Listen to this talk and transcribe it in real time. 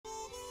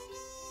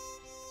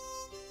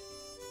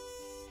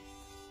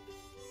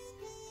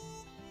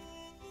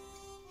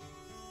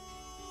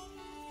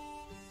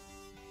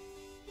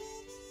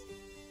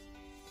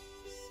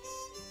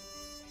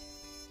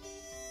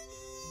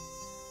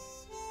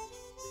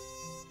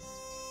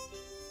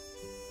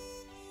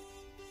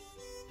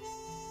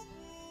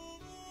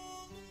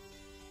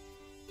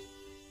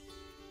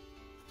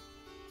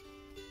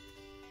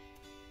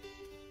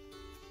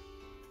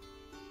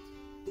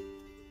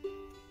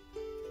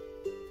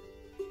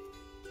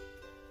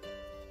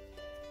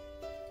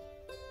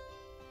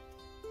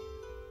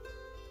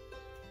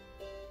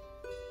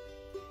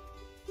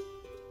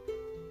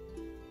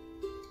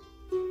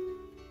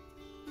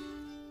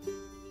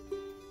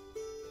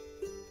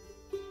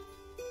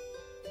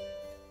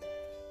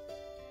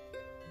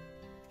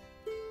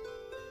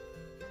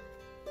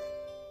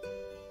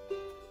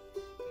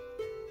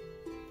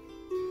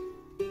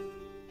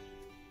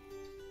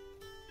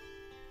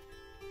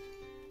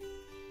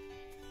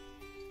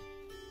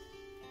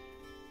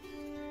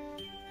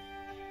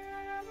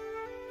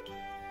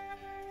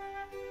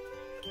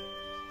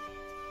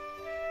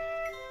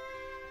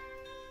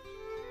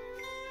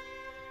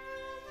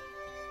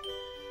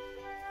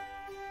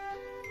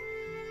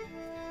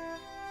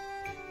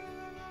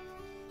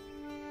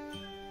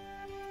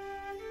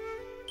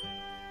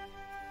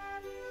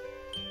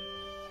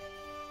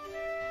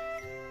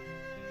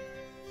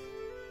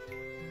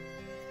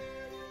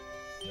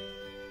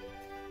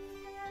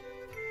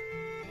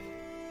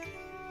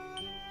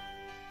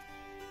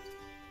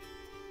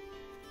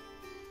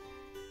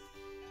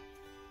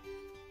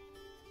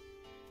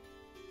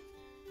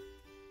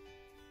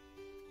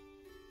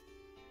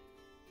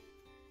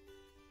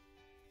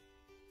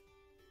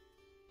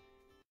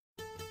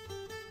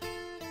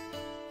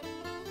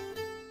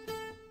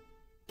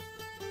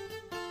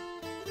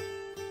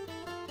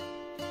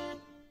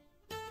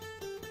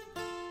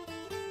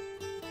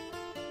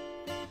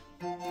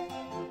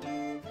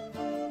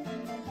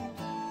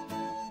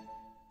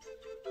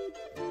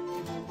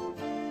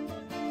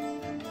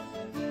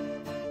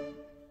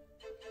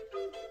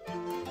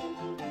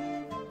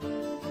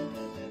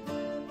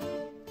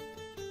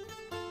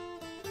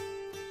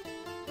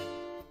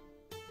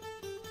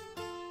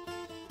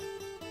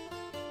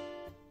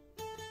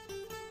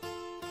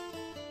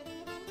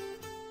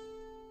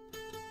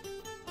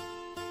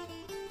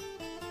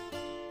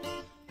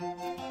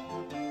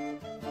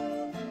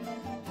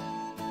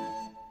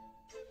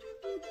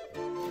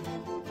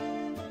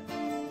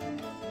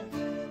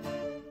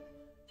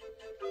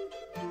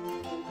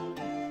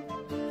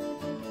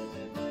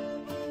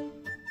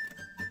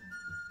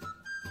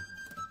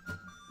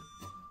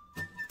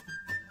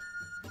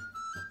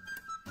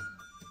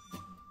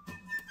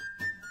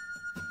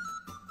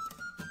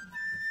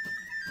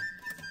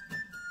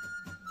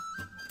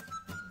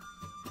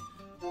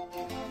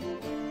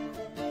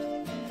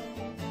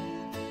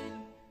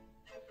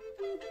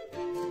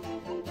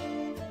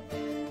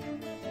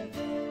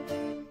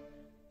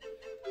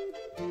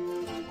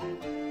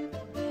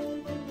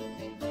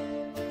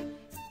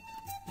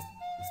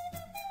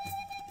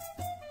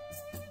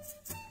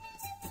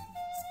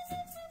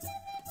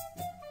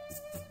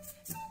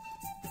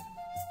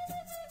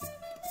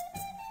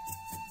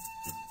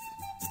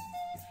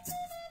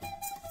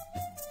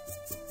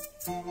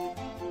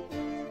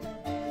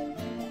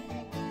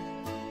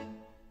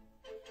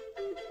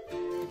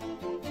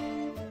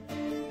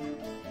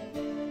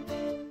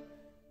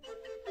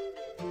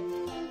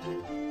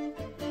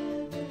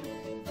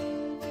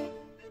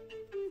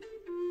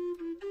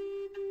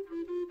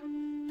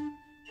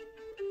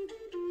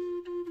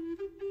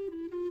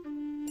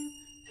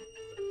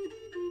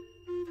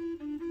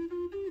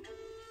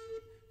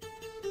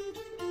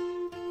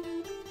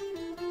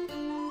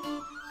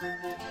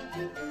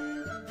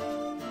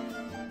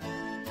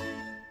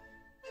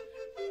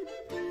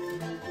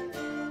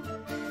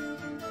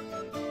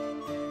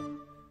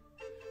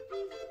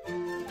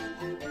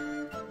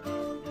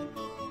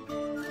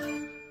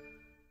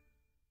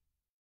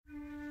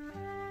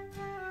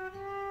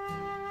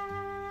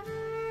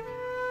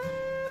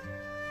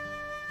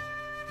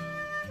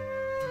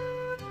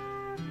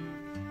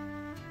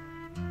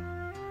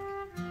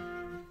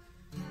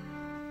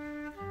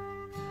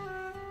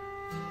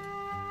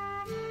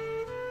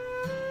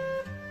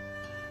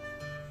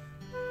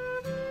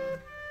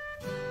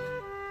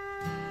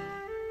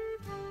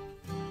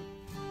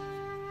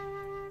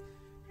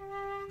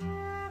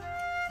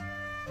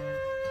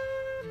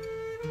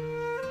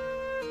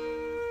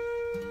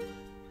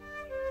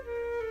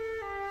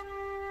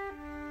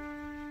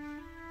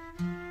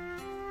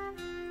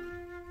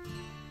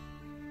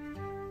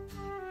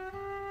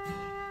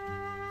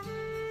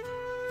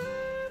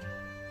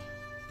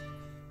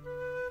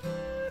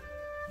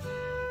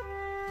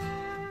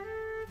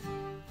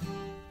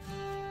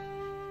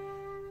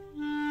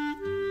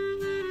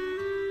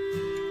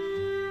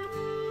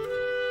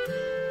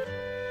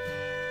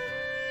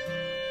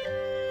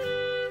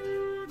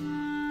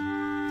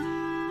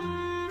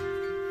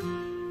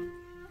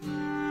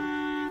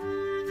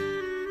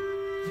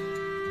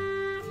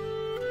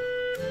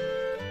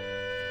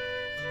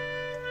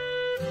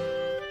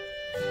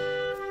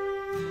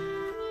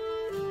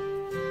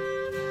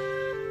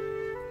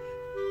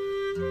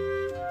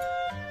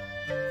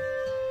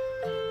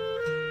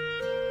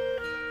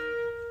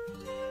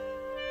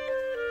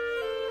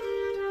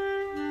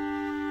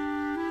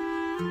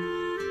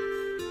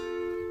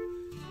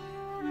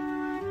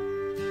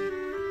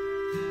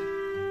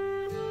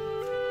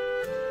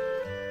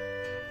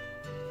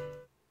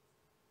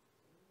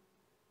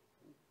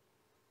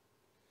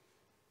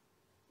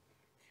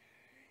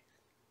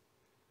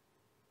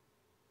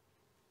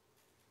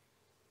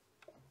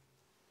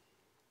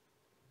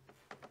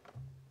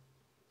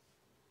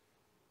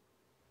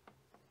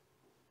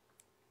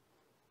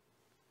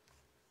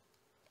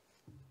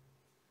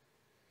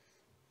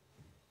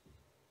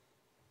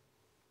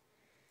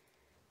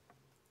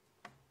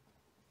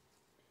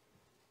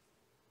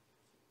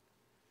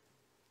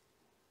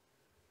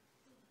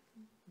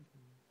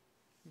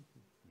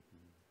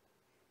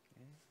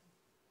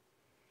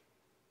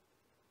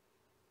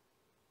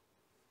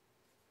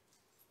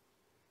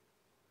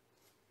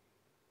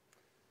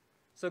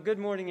So good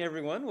morning,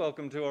 everyone.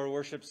 Welcome to our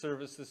worship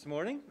service this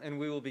morning, and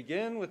we will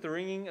begin with the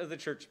ringing of the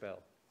church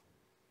bell.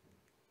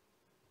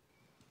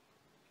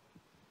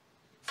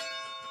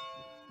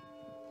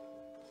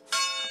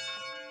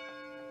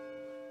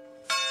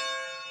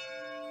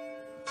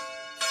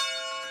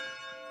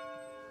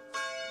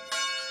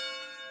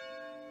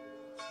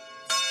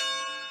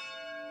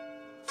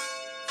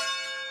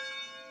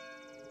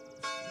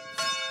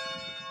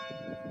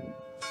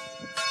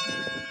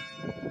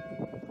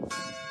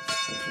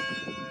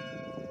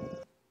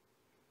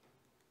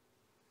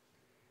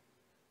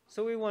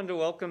 So we wanted to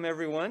welcome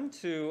everyone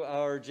to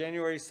our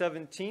January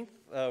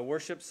 17th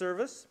worship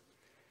service.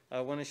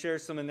 I want to share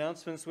some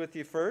announcements with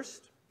you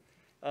first.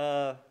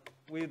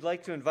 We'd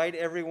like to invite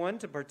everyone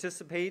to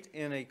participate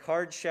in a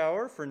card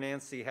shower for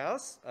Nancy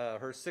House.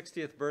 Her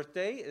 60th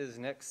birthday is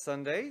next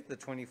Sunday, the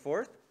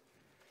 24th.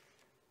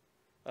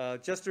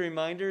 Just a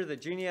reminder that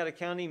Juniata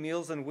County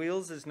Meals on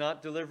Wheels is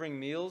not delivering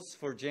meals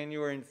for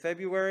January and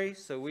February,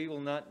 so we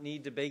will not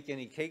need to bake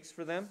any cakes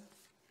for them.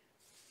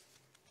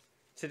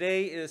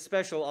 Today is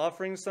Special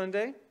Offering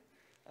Sunday.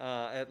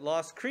 At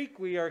Lost Creek,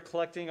 we are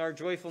collecting our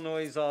Joyful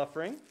Noise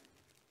offering.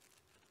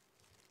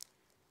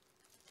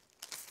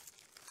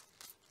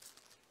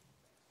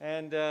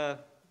 And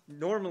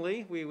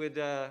normally, we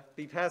would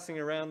be passing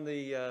around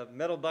the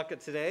metal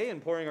bucket today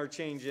and pouring our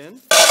change in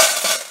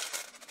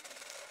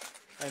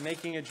and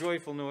making a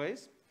joyful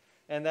noise.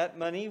 And that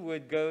money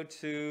would go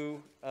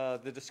to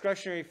the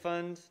discretionary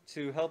fund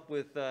to help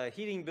with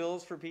heating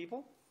bills for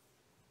people.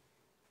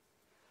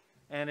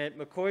 And at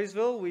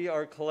McCoysville, we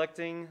are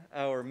collecting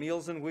our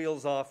Meals on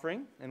Wheels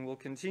offering, and we'll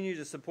continue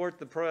to support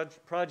the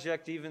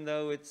project even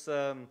though it's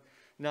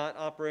not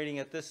operating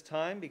at this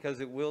time,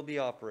 because it will be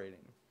operating.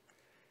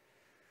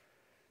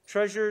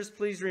 Treasurers,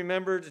 please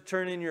remember to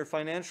turn in your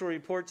financial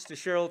reports to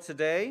Cheryl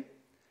today,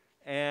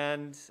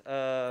 and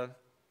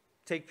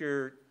take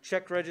your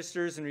check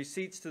registers and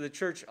receipts to the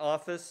church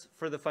office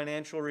for the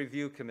Financial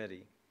Review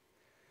Committee.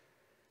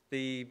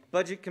 The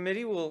Budget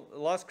Committee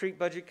Lost Creek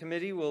Budget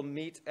Committee will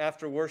meet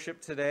after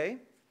worship today.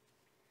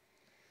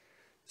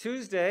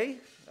 Tuesday,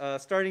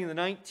 starting the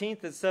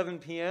 19th at 7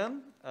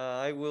 p.m.,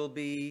 I will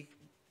be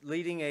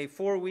leading a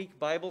 4-week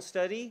Bible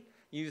study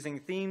using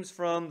themes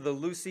from The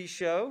Lucy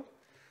Show.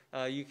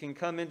 You can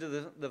come into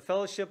the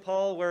fellowship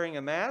hall wearing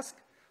a mask,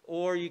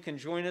 or you can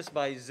join us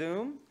by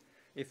Zoom.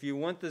 If you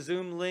want the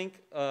Zoom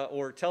link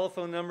or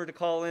telephone number to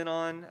call in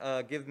on,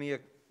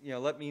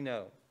 let me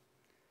know.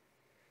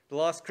 The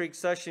Lost Creek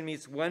session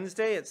meets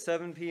Wednesday at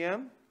 7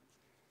 p.m.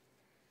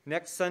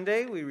 Next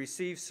Sunday, we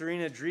receive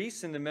Serena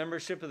Drees into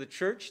membership of the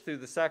church through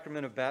the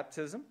sacrament of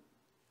baptism.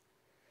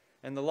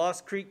 And the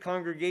Lost Creek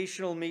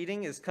congregational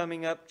meeting is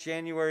coming up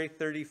January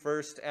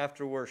 31st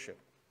after worship.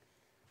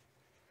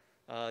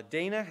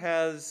 Dana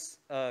has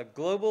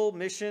global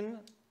mission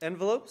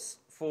envelopes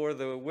for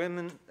the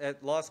women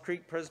at Lost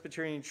Creek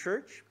Presbyterian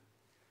Church.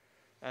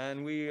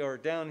 And we are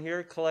down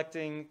here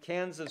collecting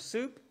cans of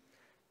soup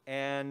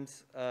and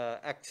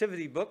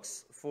activity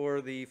books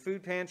for the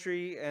food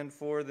pantry and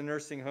for the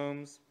nursing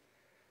homes.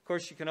 Of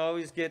course, you can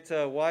always get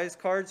WISE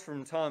cards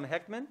from Tom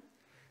Heckman,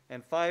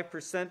 and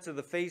 5% of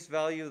the face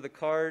value of the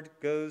card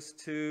goes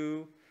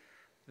to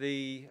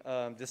the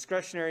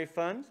discretionary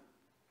fund.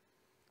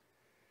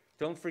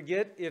 Don't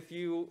forget,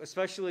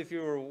 especially if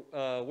you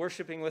were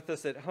worshiping with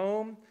us at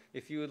home,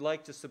 if you would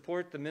like to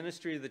support the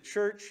ministry of the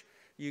church,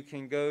 you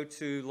can go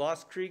to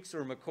Lost Creek's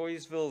or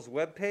McCoysville's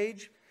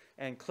webpage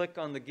and click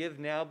on the Give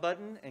Now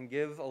button and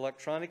give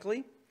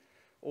electronically.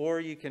 Or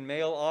you can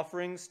mail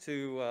offerings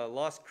to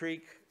Lost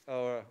Creek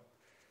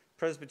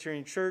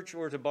Presbyterian Church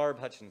or to Barb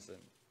Hutchinson.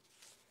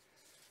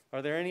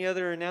 Are there any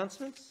other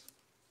announcements?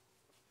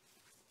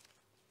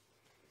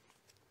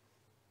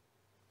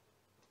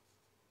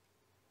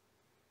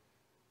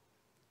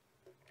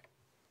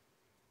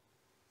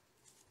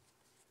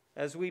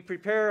 As we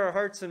prepare our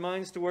hearts and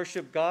minds to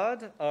worship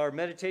God, our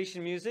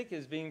meditation music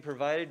is being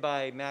provided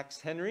by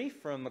Max Henry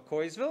from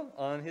McCoysville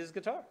on his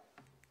guitar.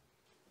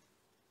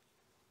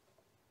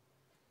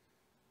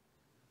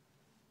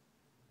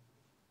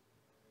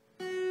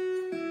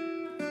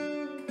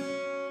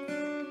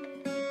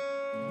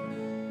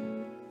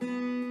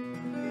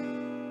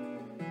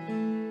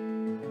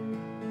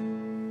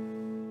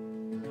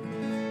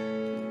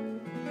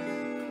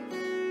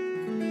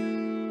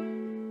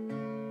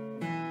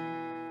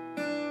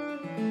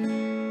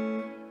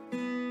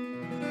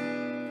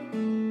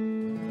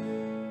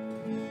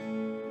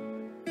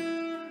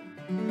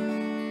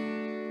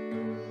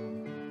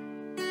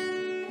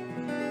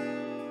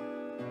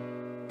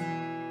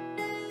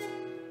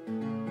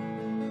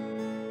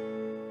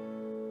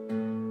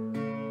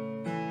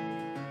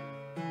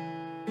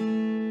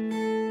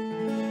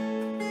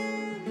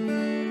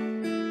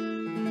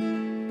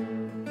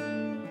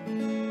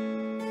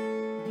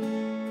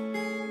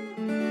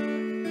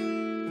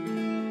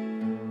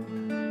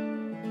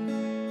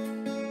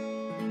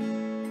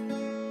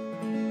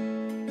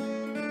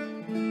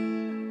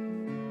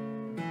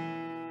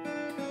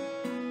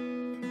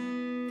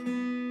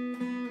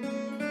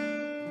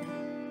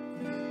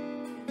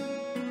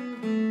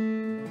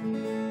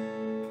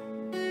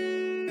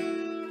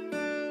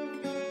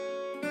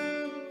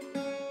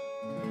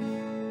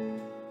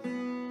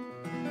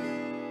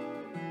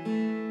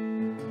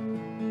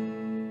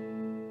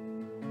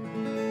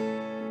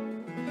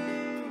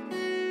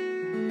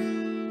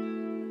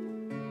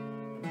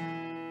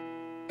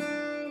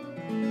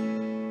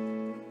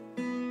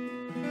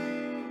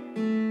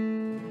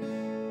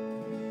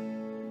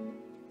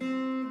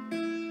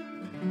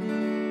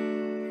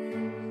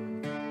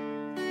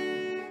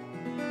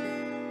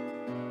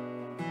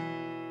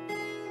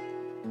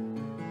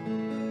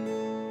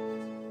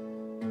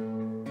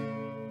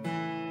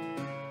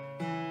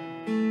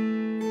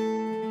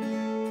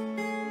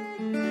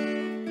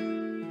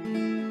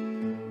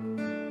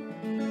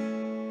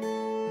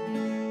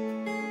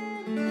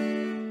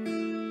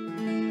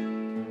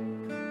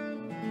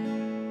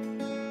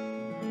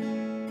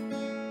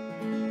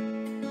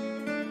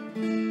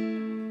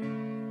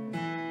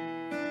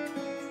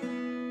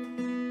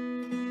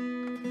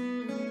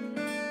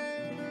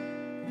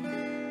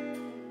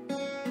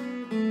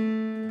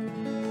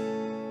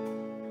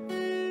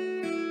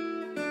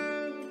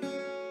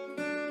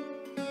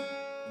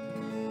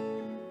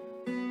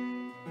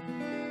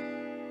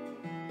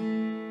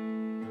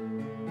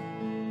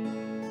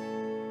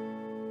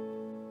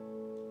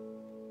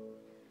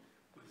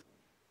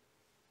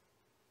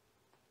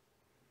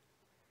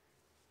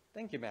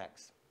 Thank you,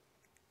 Max.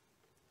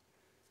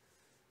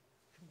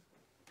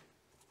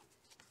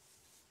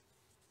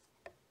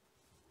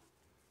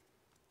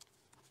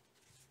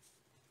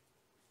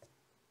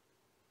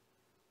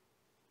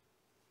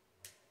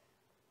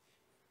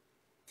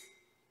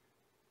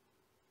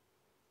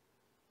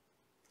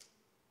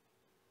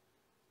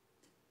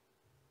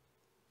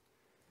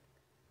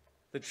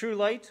 The true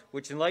light,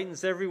 which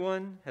enlightens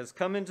everyone, has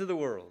come into the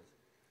world.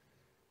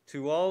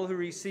 To all who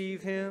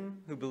receive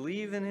him, who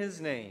believe in his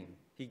name,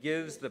 he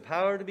gives the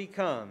power to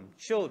become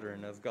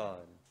children of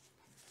God.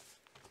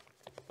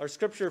 Our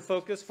scripture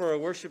focus for our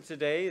worship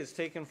today is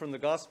taken from the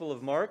Gospel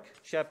of Mark,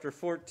 chapter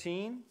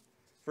 14,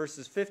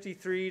 verses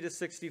 53 to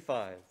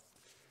 65.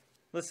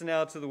 Listen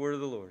now to the word of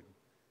the Lord.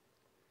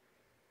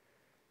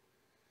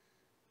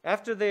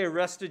 After they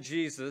arrested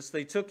Jesus,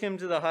 they took him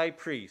to the high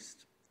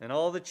priest, and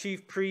all the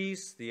chief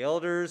priests, the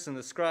elders, and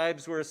the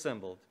scribes were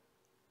assembled.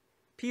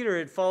 Peter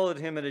had followed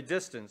him at a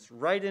distance,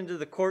 right into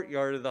the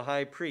courtyard of the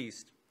high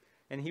priest,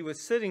 and he was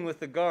sitting with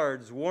the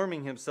guards,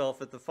 warming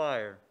himself at the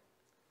fire.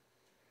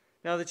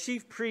 Now the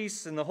chief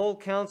priests and the whole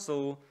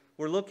council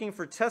were looking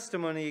for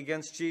testimony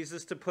against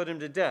Jesus to put him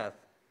to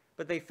death,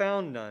 but they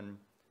found none.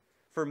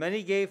 For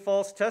many gave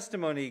false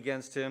testimony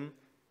against him,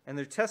 and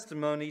their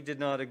testimony did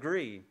not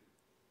agree.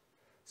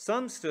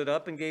 Some stood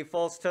up and gave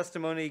false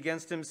testimony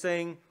against him,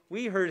 saying,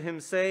 "We heard him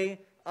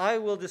say, 'I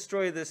will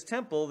destroy this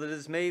temple that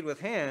is made with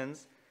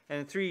hands,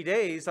 and in 3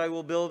 days I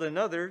will build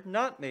another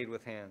not made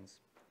with hands.'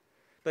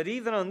 But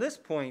even on this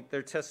point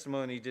their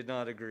testimony did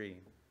not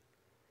agree."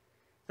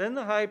 Then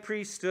the high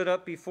priest stood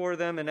up before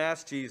them and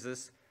asked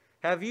Jesus,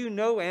 "Have you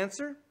no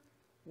answer?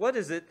 What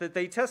is it that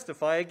they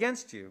testify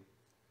against you?"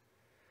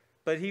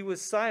 But he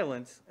was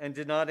silent and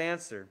did not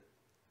answer.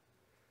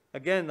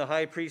 Again the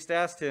high priest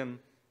asked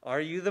him, "Are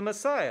you the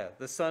Messiah,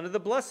 the Son of the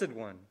Blessed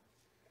One?"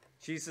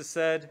 Jesus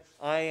said,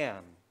 "I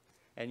am.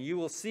 And you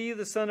will see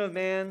the Son of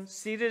Man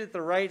seated at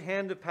the right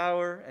hand of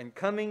power and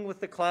coming with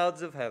the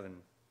clouds of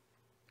heaven."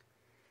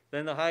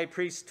 Then the high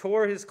priest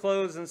tore his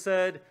clothes and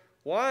said,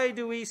 "Why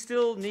do we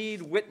still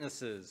need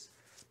witnesses?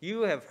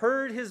 You have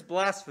heard his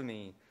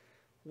blasphemy.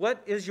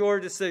 What is your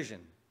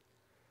decision?"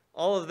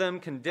 All of them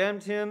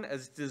condemned him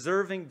as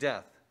deserving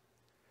death.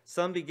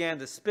 Some began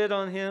to spit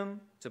on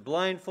him, to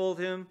blindfold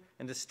him,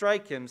 and to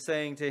strike him,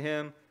 saying to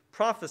him,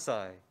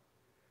 "Prophesy."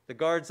 The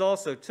guards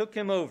also took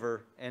him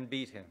over and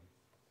beat him.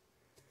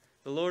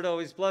 The Lord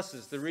always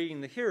blesses the reading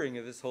and the hearing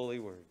of his holy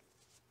word.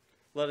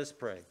 Let us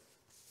pray.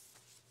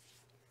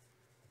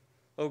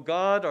 O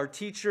God, our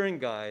teacher and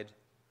guide,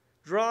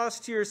 draw us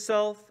to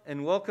yourself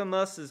and welcome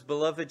us as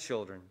beloved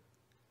children.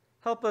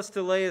 Help us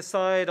to lay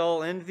aside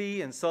all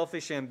envy and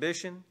selfish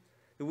ambition,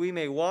 that we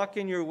may walk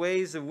in your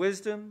ways of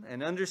wisdom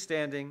and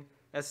understanding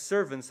as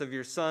servants of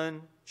your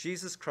Son,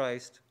 Jesus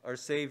Christ, our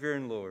Savior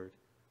and Lord.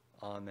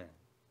 Amen.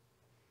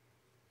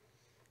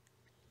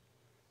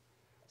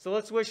 So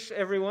let's wish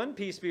everyone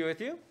peace be with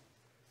you.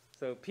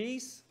 So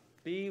peace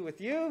be with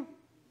you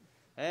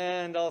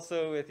and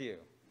also with you.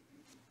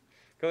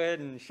 Go ahead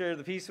and share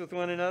the peace with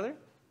one another.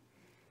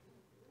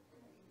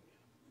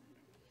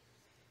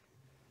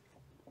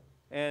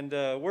 And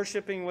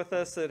worshiping with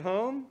us at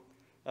home,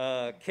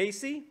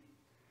 Casey,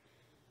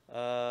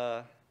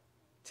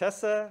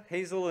 Tessa,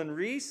 Hazel, and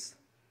Reese,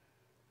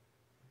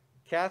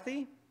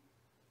 Kathy,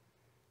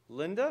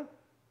 Linda,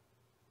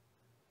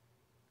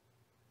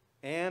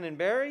 Ann and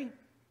Barry,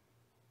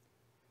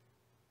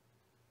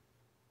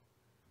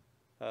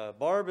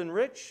 Barb and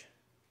Rich,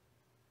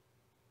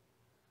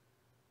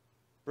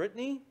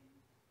 Brittany,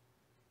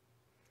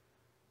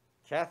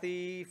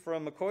 Kathy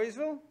from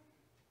McCoysville,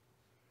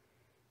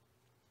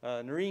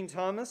 Noreen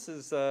Thomas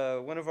is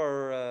one of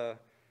our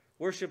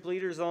worship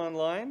leaders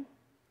online,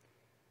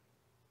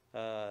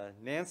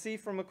 Nancy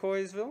from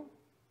McCoysville,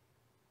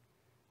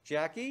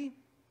 Jackie,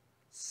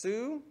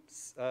 Sue,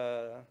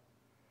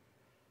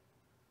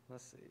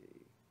 let's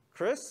see,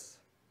 Chris,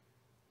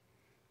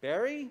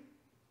 Barry,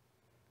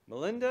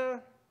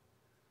 Melinda,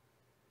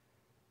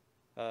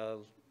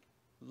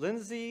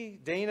 Lindsay,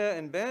 Dana,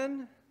 and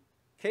Ben,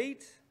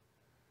 Kate.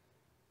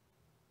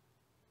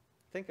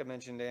 I think I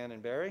mentioned Ann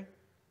and Barry.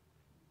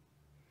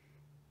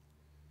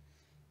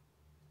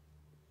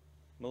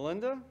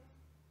 Melinda.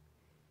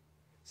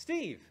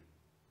 Steve,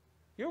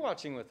 you're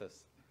watching with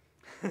us.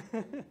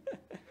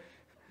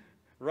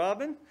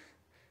 Robin,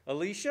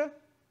 Alicia,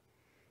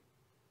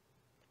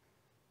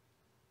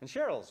 and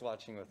Cheryl's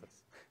watching with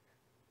us.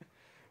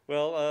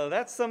 Well,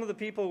 that's some of the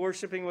people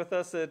worshiping with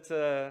us at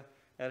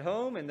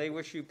home, and they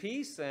wish you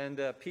peace, and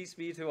peace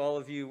be to all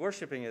of you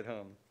worshiping at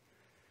home.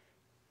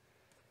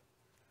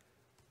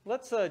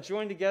 Let's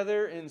join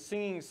together in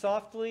singing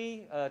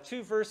softly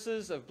 2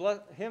 verses of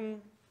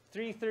hymn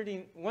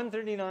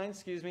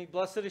 139,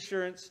 Blessed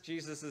Assurance,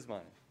 Jesus is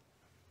Mine.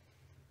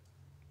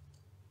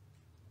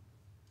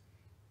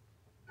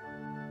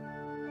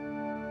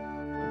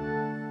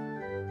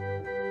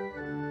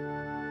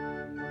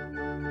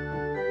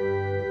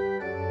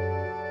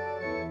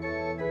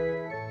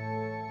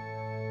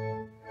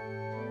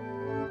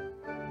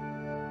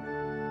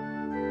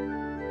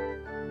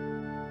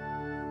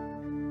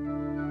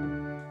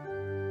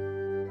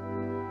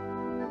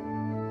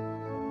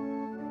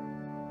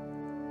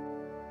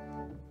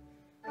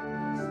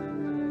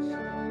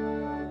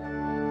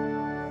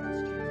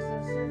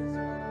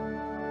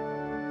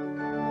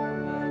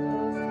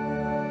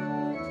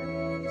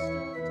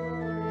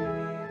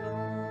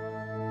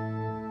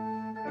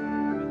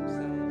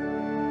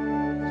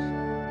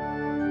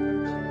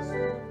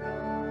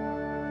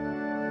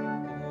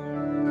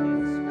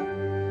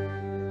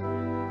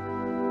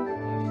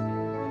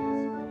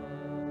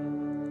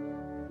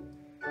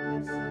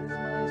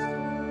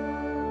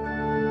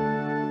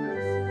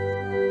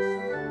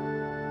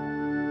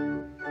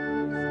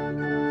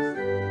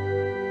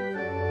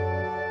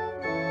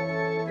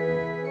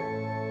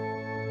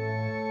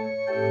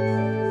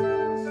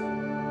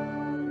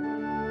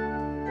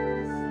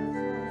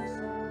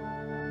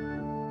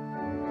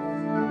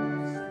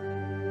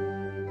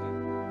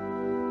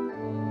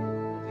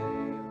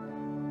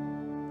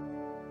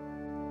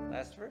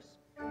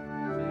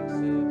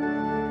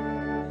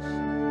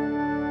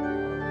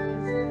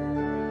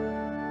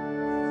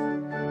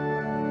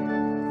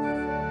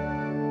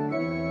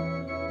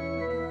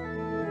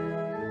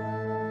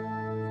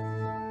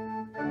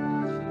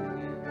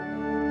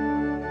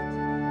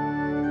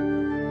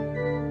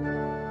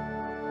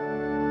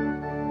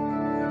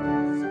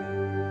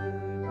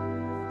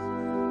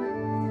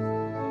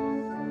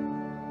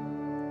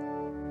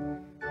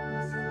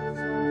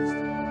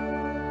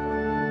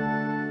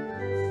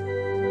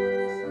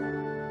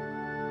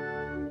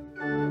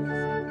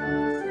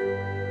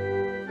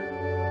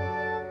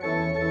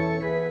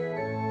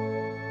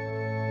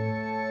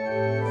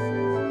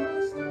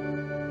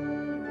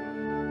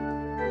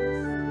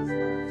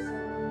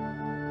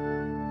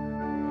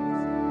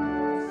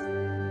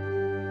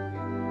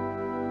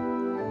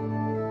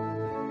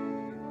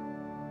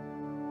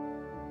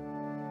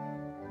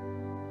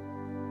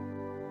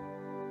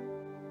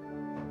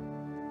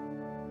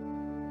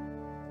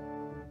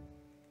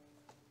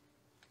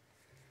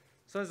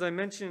 So as I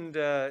mentioned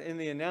in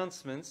the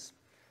announcements,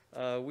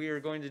 we are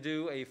going to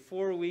do a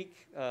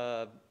 4-week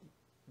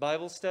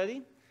Bible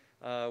study.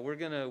 We're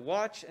going to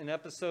watch an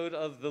episode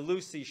of The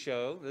Lucy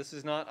Show. This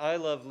is not I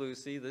Love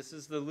Lucy. This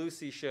is The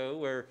Lucy Show,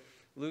 where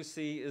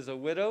Lucy is a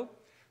widow.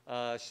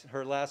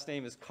 Her last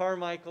name is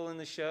Carmichael in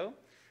the show.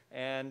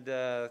 And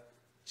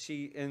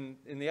she, in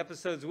the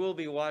episodes we'll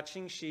be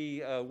watching,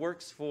 she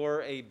works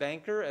for a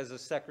banker as a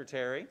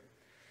secretary.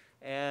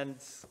 And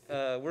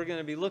we're going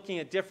to be looking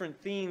at different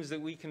themes that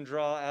we can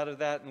draw out of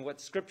that and what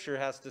Scripture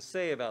has to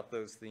say about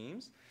those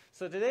themes.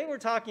 So today we're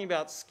talking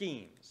about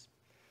schemes.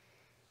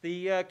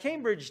 The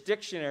Cambridge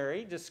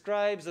Dictionary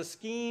describes a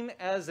scheme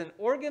as an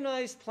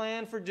organized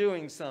plan for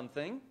doing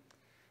something,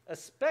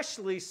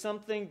 especially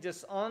something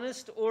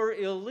dishonest or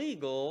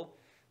illegal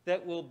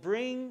that will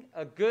bring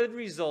a good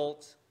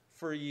result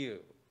for you.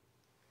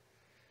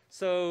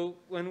 So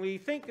when we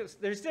think of,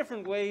 there's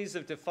different ways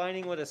of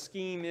defining what a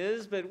scheme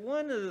is, but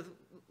one of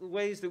the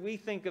ways that we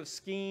think of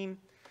scheme,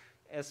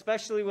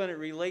 especially when it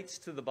relates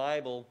to the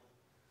Bible,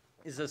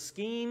 is a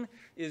scheme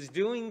is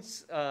doing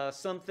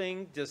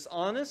something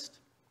dishonest.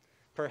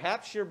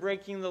 Perhaps you're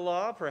breaking the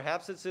law,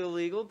 perhaps it's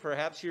illegal,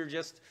 perhaps you're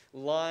just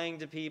lying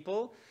to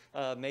people,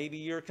 maybe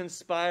you're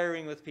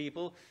conspiring with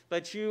people,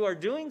 but you are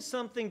doing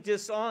something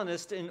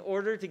dishonest in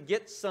order to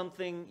get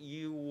something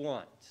you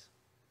want.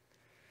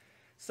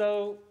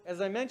 So,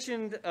 as I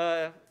mentioned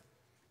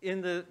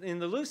in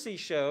the Lucy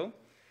Show,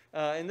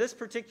 in this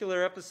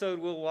particular episode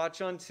we'll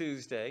watch on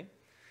Tuesday,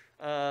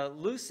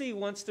 Lucy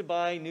wants to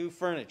buy new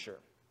furniture.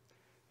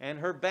 And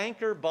her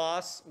banker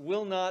boss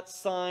will not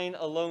sign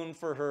a loan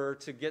for her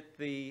to get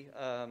the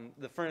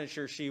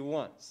furniture she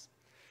wants.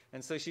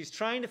 And so she's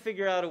trying to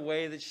figure out a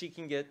way that she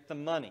can get the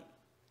money.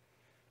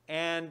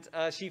 And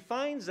she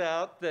finds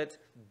out that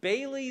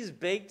Bailey's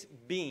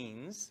Baked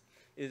Beans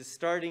is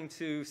starting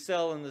to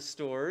sell in the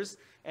stores.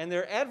 And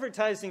their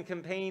advertising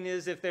campaign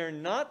is, if they're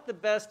not the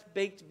best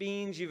baked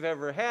beans you've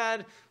ever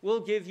had, we'll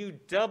give you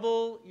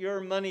double your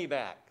money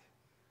back.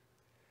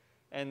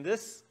 And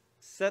this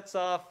sets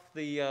off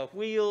the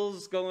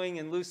wheels going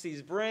in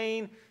Lucy's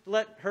brain.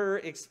 Let her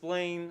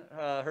explain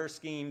her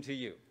scheme to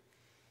you.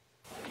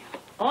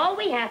 All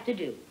we have to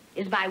do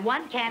is buy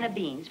 1 can of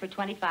beans for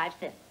 25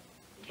 cents.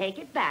 Take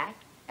it back,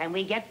 and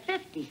we get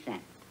 50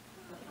 cents.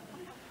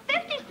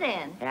 50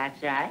 cents?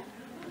 That's right.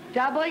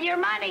 Double your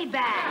money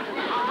back.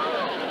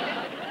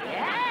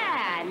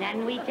 Yeah, and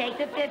then we take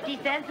the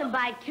 50 cents and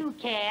buy 2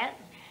 cans,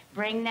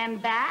 bring them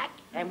back,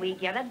 and we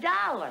get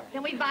 $1.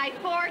 Then we buy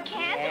 4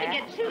 cans and we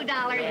get $2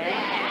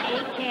 back.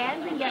 8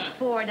 cans and get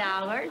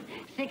 $4.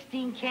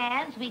 16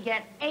 cans, we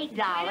get $8. Wait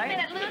a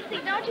minute,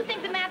 Lucy, don't you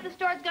think the man at the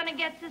store's going to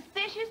get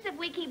suspicious if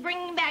we keep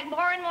bringing back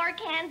more and more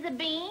cans of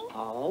beans?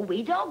 Oh,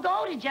 we don't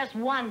go to just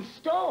one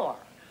store.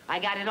 I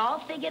got it all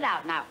figured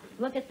out. Now,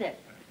 look at this.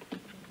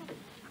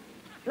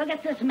 Look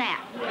at this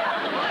map. See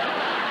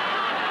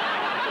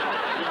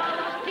all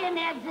those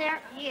pinheads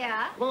there?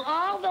 Yeah. Well,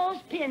 all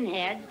those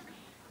pinheads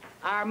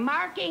are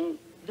marking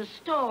the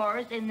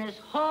stores in this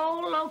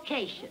whole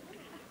location.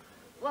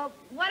 Well,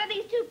 what are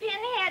these 2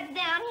 pinheads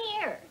down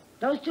here?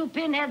 Those 2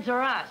 pinheads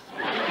are us.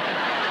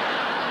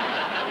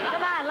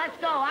 Come on, let's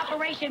go.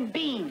 Operation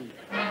Bean.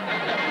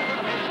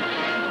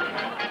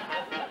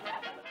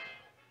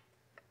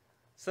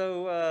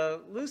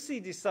 So Lucy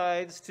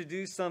decides to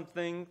do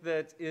something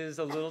that is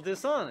a little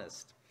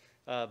dishonest.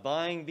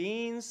 Buying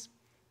beans,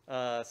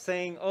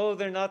 saying, oh,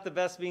 they're not the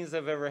best beans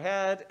I've ever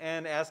had,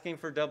 and asking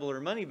for double her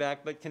money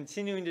back, but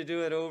continuing to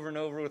do it over and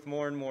over with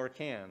more and more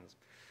cans.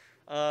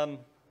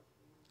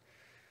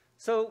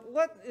 So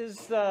what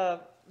is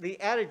the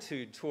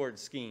attitude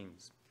towards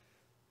schemes?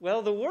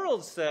 Well, the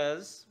world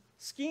says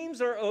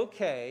schemes are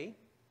okay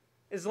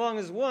as long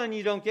as, 1,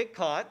 you don't get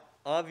caught.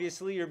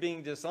 Obviously, you're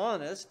being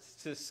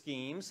dishonest to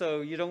scheme,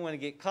 so you don't want to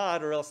get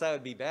caught, or else that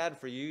would be bad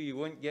for you. You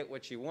wouldn't get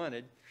what you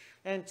wanted.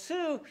 And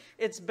 2,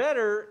 it's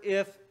better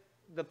if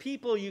the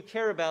people you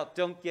care about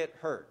don't get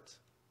hurt.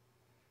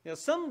 You know,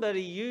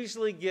 somebody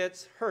usually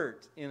gets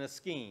hurt in a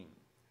scheme.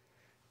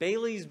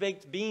 Bailey's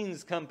Baked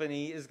Beans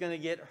Company is going to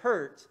get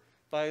hurt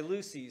by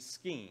Lucy's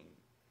scheme.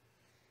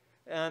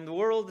 And the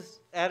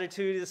world's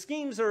attitude is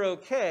schemes are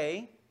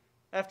okay.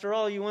 After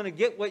all, you want to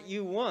get what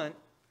you want.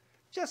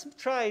 Just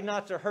try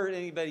not to hurt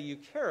anybody you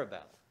care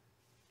about.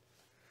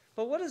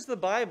 But what does the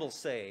Bible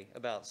say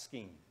about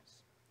schemes?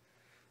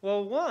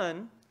 Well,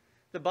 1,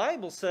 the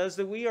Bible says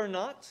that we are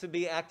not to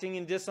be acting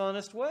in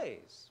dishonest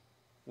ways.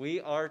 We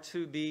are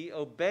to be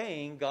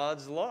obeying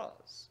God's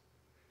laws,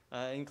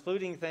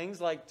 including things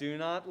like do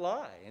not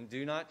lie and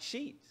do not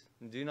cheat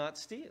and do not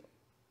steal.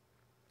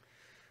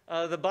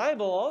 The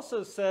Bible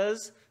also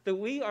says that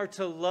we are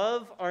to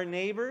love our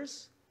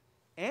neighbors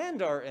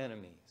and our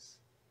enemies.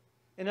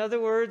 In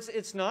other words,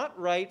 it's not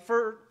right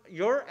for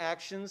your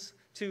actions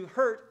to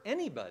hurt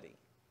anybody,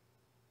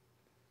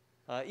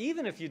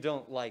 even if you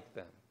don't like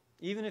them,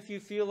 even if you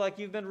feel like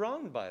you've been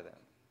wronged by them.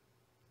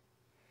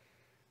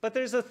 But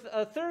there's a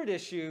third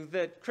issue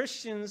that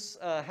Christians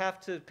have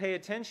to pay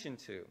attention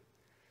to,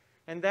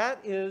 and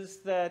that is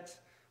that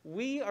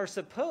we are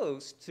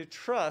supposed to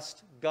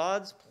trust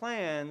God's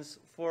plans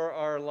for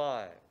our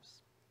lives.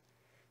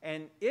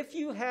 And if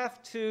you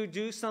have to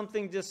do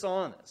something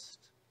dishonest,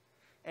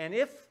 and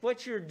if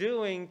what you're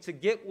doing to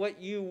get what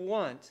you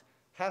want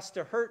has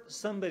to hurt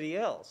somebody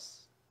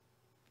else,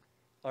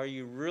 are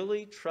you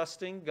really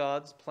trusting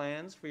God's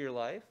plans for your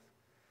life?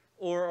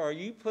 Or are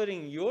you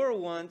putting your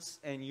wants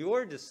and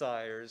your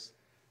desires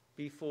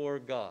before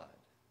God?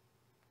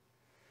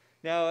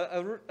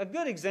 Now, a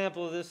good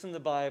example of this in the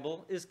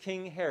Bible is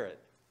King Herod.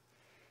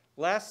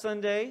 Last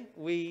Sunday,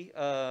 we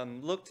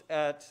looked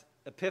at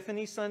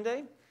Epiphany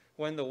Sunday,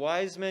 when the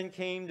wise men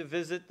came to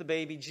visit the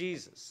baby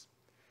Jesus.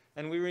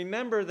 And we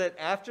remember that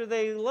after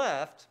they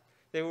left,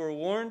 they were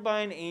warned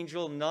by an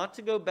angel not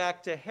to go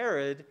back to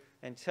Herod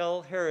and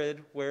tell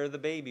Herod where the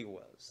baby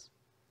was.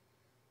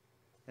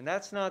 And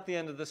that's not the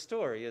end of the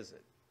story, is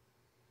it?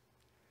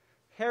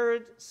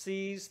 Herod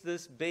sees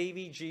this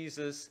baby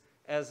Jesus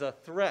as a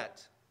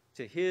threat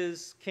to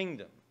his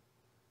kingdom.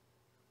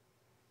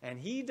 And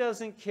he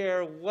doesn't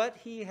care what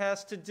he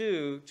has to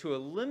do to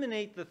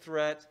eliminate the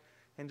threat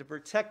and to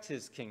protect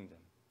his kingdom.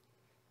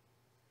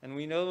 And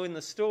we know in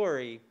the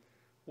story,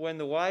 when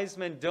the wise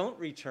men don't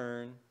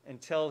return and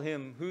tell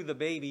him who the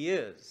baby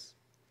is,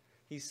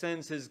 he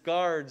sends his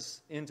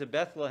guards into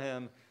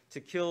Bethlehem to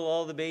kill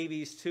all the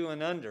babies 2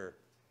 and under,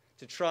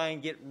 to try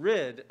and get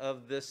rid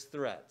of this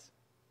threat.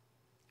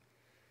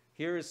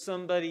 Here is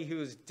somebody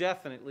who is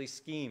definitely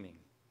scheming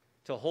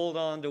to hold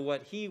on to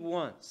what he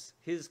wants,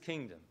 his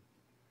kingdom.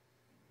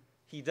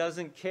 He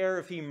doesn't care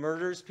if he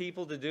murders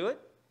people to do it.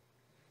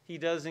 He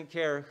doesn't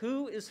care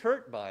who is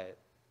hurt by it.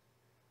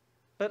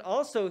 But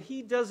also,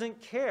 he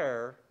doesn't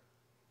care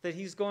that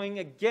he's going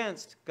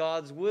against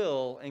God's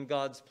will and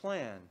God's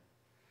plan.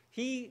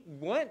 He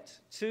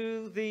went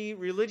to the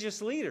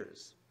religious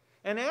leaders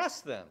and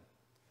asked them,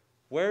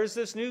 where is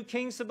this new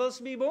king supposed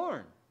to be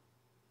born?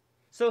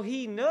 So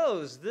he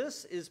knows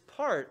this is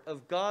part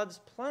of God's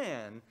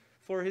plan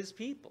for his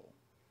people.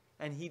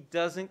 And he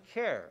doesn't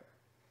care.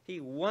 He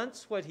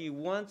wants what he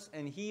wants,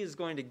 and he is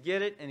going to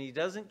get it, and he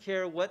doesn't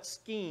care what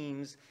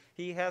schemes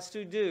he has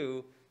to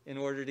do in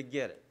order to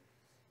get it.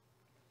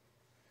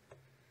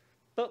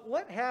 But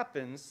what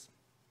happens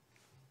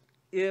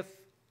if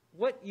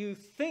what you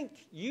think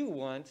you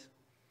want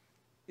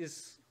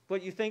is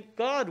what you think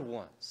God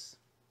wants?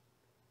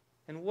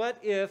 And what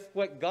if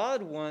what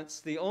God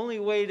wants, the only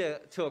way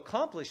to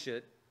accomplish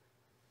it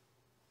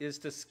is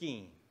to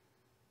scheme?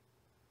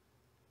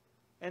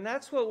 And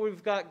that's what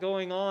we've got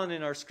going on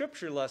in our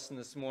scripture lesson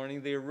this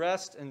morning, the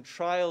arrest and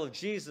trial of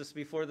Jesus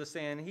before the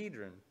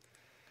Sanhedrin.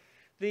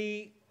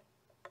 The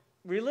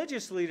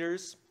religious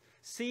leaders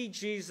see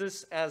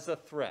Jesus as a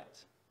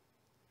threat.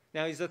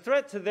 Now, he's a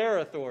threat to their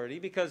authority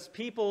because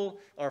people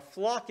are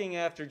flocking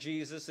after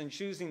Jesus and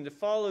choosing to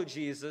follow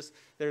Jesus.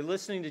 They're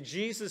listening to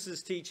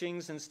Jesus'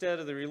 teachings instead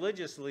of the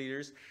religious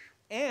leaders,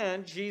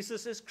 and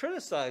Jesus is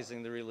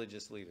criticizing the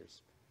religious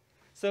leaders.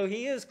 So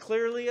he is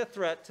clearly a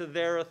threat to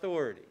their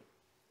authority.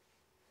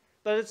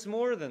 But it's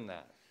more than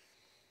that.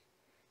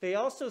 They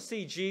also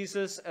see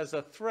Jesus as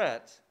a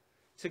threat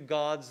to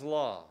God's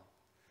law.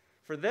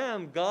 For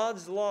them,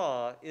 God's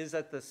law is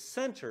at the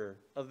center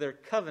of their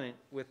covenant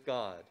with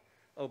God.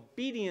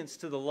 Obedience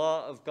to the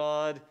law of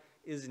God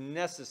is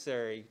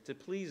necessary to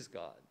please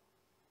God.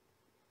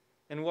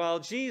 And while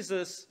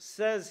Jesus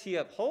says he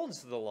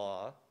upholds the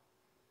law,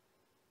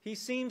 he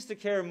seems to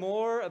care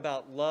more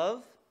about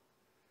love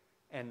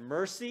and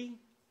mercy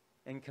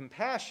and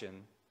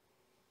compassion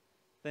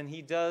than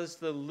he does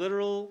the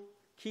literal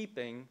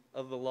keeping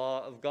of the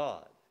law of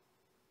God.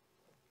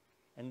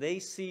 And they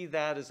see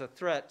that as a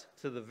threat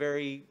to the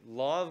very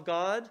law of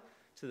God,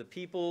 to the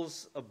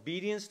people's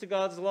obedience to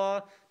God's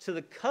law, to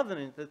the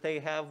covenant that they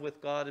have with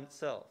God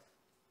himself.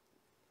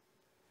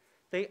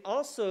 They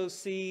also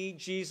see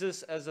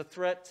Jesus as a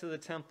threat to the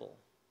temple.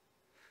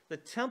 The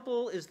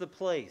temple is the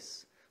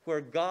place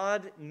where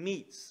God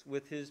meets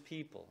with his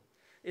people.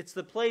 It's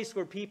the place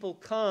where people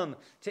come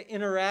to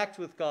interact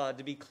with God,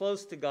 to be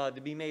close to God,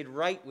 to be made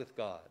right with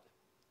God.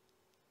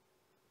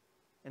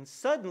 And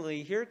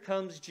suddenly, here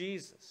comes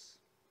Jesus,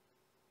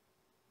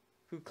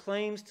 who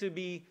claims to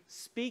be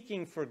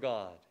speaking for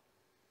God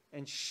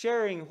and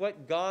sharing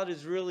what God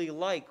is really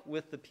like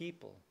with the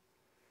people.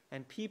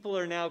 And people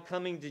are now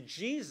coming to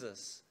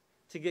Jesus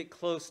to get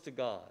close to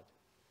God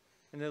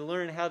and to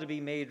learn how to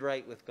be made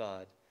right with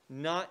God,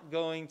 not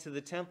going to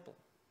the temple.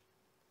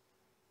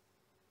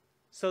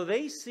 So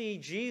they see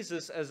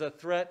Jesus as a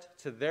threat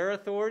to their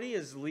authority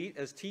as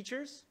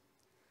teachers,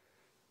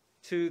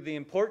 to the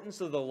importance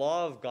of the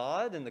law of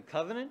God and the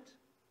covenant,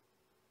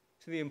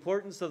 to the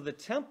importance of the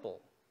temple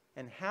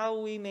and how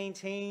we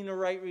maintain a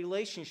right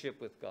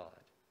relationship with God.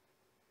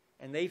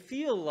 And they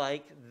feel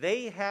like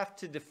they have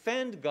to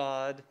defend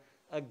God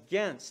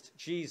against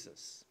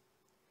Jesus.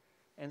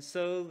 And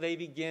so they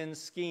begin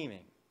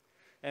scheming.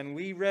 And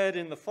we read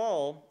in the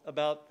fall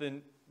about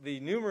the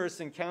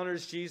numerous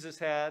encounters Jesus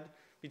had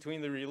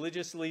between the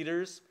religious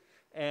leaders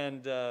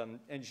and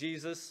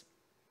Jesus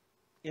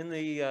in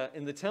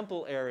the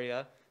temple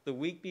area the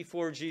week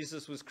before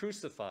Jesus was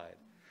crucified.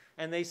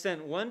 and they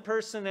sent one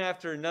person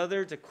after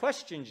another to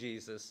question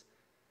Jesus,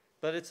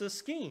 but it's a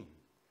scheme.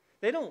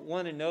 They don't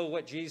want to know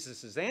what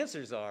Jesus'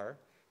 answers are.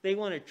 They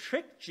want to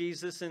trick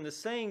Jesus into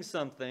saying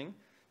something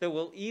that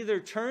will either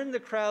turn the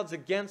crowds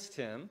against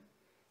him,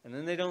 and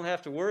then they don't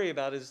have to worry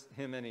about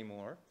him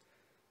anymore,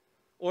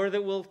 or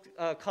that will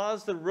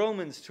cause the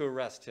Romans to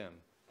arrest him,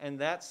 and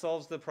that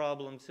solves the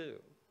problem too.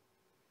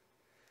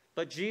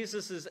 But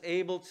Jesus is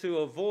able to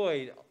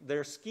avoid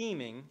their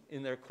scheming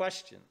in their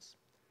questions.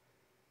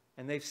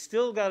 And they've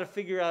still got to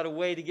figure out a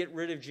way to get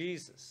rid of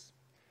Jesus.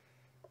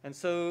 And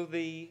so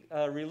the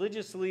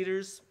religious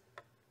leaders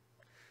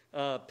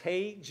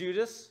pay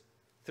Judas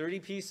 30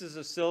 pieces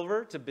of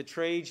silver to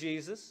betray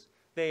Jesus.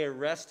 They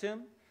arrest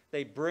him.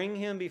 They bring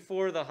him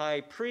before the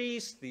high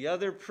priest, the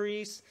other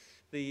priests,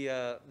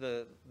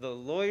 the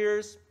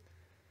lawyers,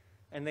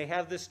 and they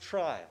have this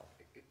trial.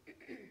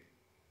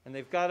 And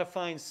they've got to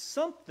find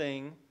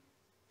something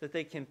that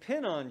they can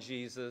pin on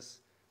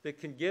Jesus that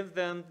can give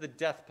them the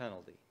death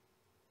penalty.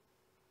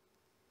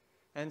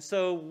 And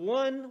so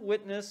one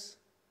witness,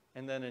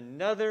 and then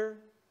another,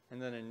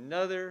 and then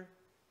another,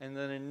 and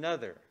then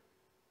another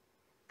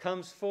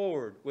comes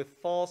forward with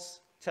false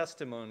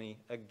testimony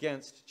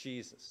against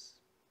Jesus.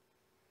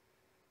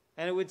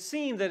 And it would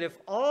seem that if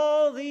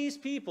all these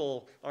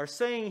people are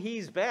saying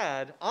he's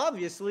bad,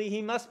 obviously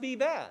he must be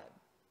bad.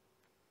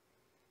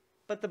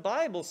 But the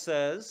Bible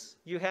says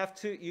you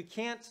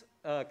can't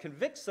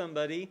convict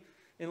somebody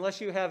unless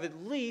you have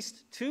at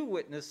least 2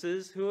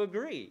 witnesses who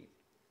agree.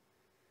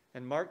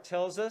 And Mark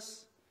tells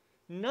us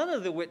none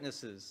of the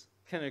witnesses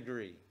can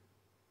agree.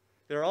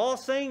 They're all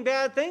saying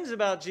bad things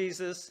about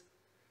Jesus,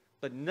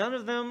 but none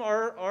of them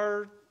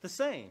are the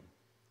same.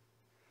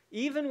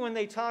 Even when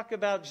they talk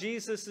about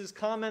Jesus'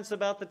 comments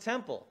about the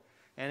temple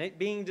and it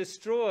being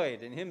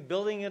destroyed and him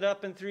building it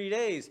up in 3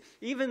 days,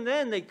 even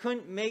then they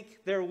couldn't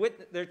make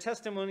their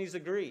testimonies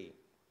agree.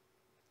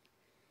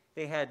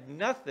 They had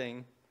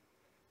nothing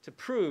to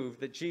prove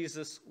that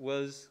Jesus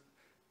was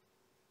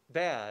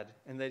bad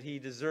and that he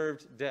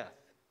deserved death.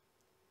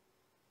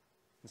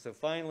 And so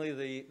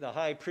finally the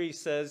high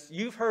priest says,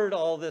 "You've heard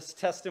all this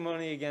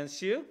testimony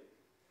against you,"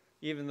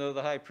 even though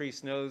the high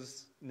priest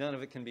knows none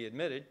of it can be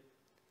admitted.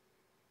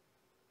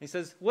 He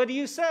says, "What do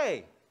you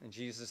say?" And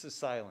Jesus is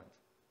silent.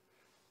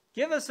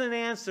 "Give us an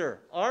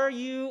answer. Are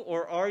you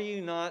or are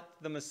you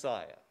not the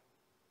Messiah?"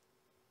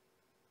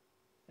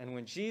 And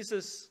when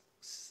Jesus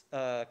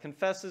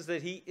confesses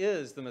that he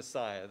is the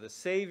Messiah, the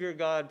Savior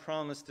God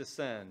promised to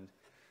send,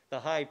 the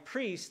high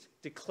priest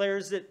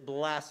declares it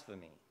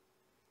blasphemy.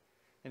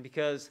 And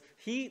because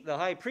the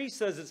high priest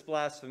says it's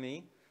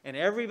blasphemy, and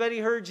everybody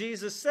heard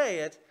Jesus say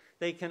it,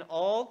 they can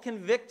all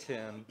convict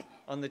him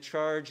on the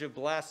charge of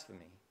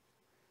blasphemy.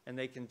 And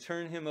they can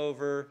turn him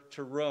over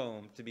to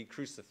Rome to be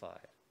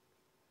crucified.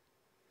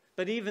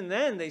 But even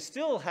then, they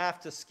still have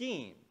to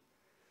scheme,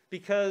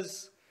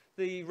 because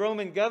the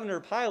Roman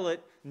governor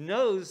Pilate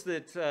knows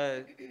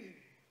that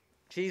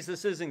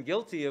Jesus isn't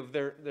guilty of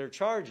their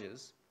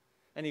charges,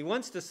 and he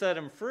wants to set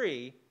him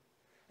free.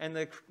 And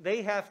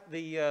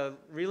the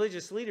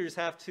religious leaders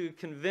have to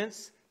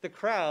convince the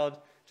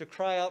crowd to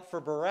cry out for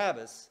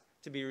Barabbas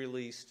to be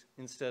released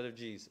instead of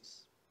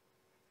Jesus.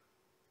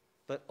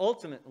 But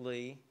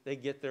ultimately, they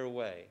get their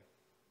way.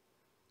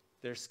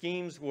 Their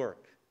schemes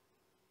work.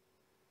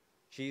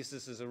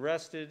 Jesus is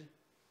arrested.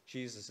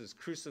 Jesus is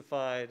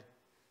crucified.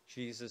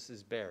 Jesus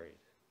is buried.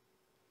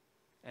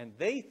 And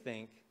they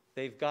think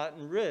they've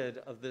gotten rid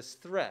of this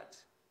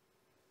threat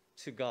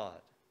to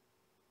God.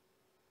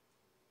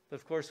 But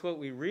of course, what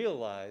we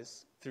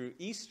realize through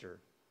Easter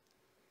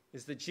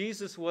is that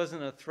Jesus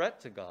wasn't a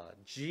threat to God.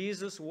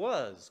 Jesus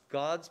was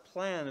God's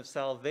plan of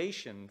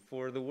salvation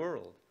for the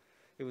world.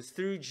 It was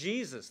through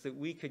Jesus that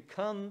we could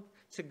come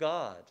to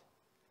God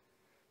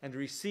and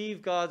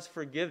receive God's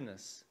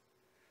forgiveness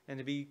and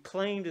to be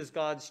claimed as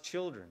God's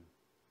children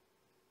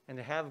and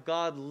to have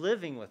God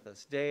living with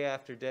us day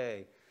after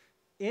day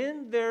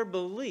in their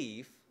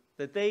belief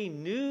that they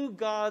knew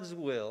God's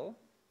will,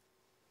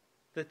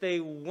 that they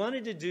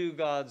wanted to do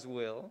God's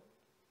will,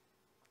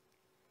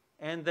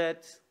 and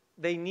that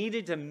they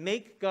needed to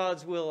make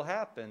God's will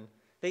happen.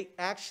 They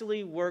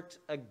actually worked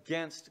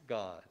against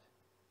God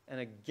and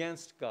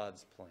against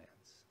God's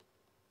plans.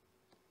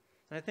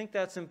 And I think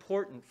that's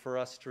important for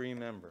us to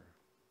remember.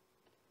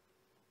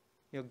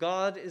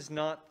 God is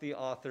not the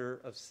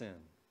author of sin.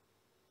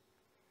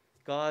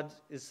 God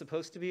is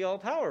supposed to be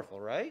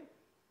all-powerful, right?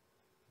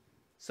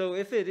 So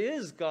if it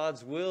is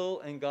God's will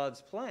and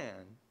God's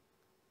plan,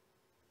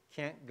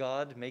 can't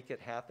God make it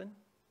happen?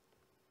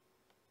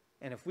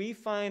 And if we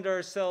find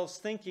ourselves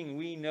thinking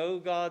we know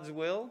God's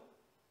will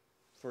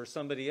for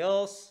somebody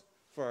else,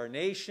 for our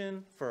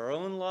nation, for our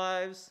own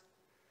lives,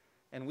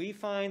 and we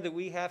find that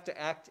we have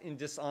to act in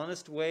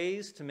dishonest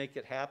ways to make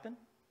it happen,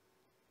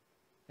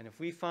 and if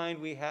we find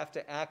we have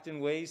to act in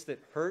ways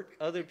that hurt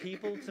other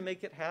people to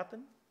make it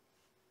happen,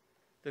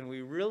 then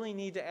we really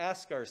need to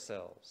ask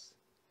ourselves,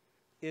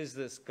 is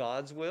this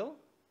God's will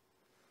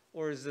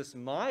or is this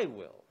my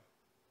will?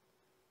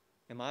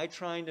 Am I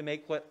trying to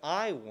make what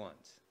I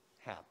want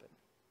happen?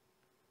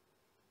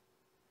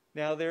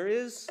 Now, there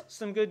is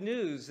some good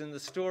news in the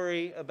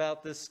story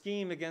about this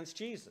scheme against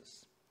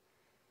Jesus,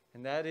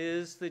 and that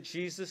is that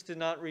Jesus did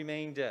not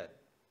remain dead.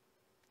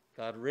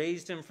 God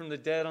raised him from the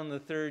dead on the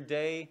third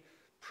day,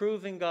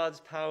 proving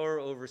God's power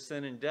over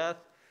sin and death,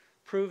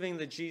 proving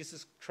that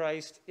Jesus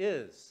Christ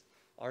is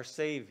our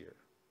Savior.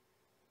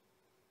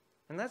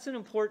 And that's an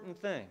important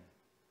thing.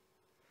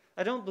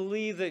 I don't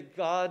believe that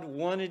God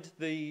wanted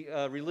the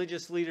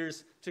religious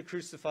leaders to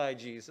crucify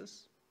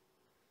Jesus.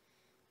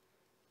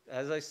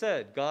 As I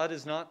said, God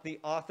is not the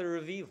author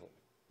of evil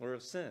or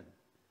of sin.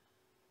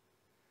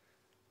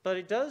 But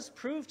it does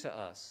prove to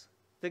us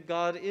that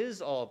God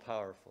is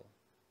all-powerful,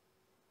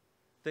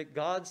 that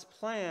God's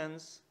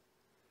plans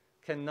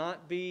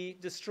cannot be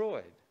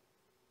destroyed,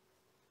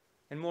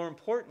 and more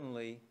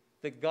importantly,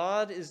 that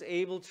God is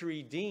able to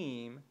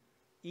redeem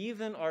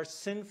even our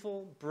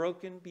sinful,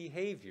 broken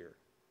behavior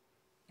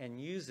and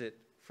use it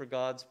for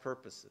God's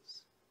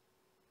purposes.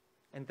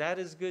 And that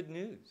is good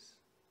news.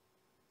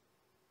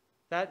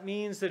 That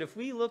means that if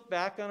we look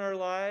back on our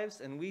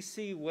lives and we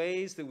see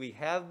ways that we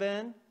have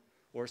been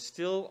or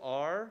still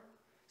are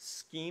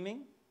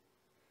scheming,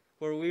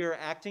 where we are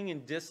acting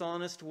in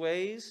dishonest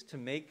ways to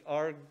make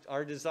our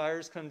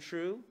desires come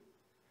true,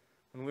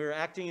 when we're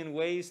acting in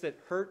ways that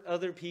hurt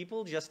other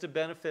people just to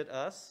benefit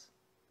us,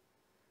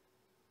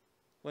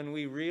 when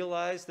we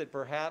realize that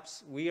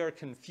perhaps we are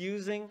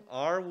confusing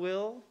our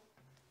will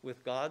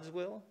with God's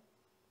will,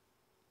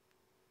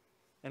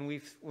 and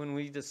when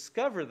we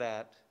discover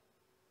that,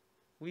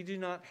 we do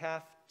not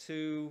have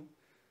to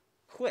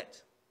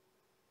quit.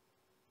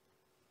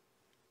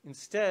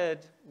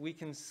 Instead, we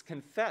can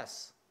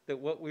confess that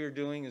what we are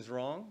doing is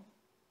wrong.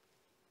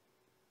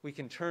 We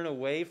can turn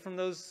away from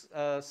those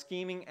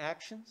scheming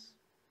actions.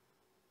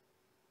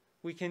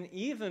 We can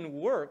even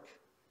work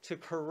to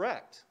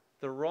correct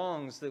the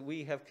wrongs that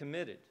we have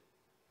committed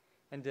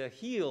and to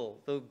heal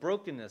the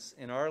brokenness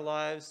in our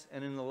lives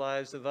and in the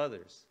lives of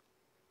others.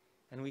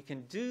 And we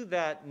can do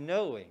that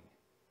knowing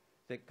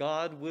that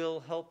God will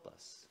help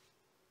us,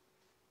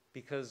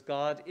 because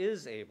God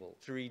is able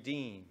to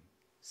redeem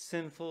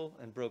sinful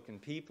and broken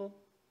people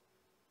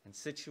and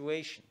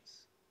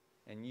situations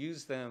and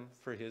use them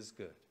for his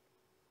good.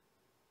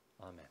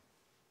 Amen.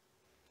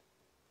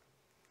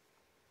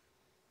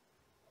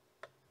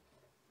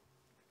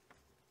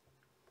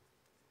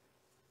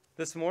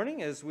 This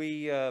morning, as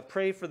we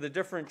pray for the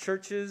different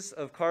churches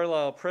of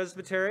Carlisle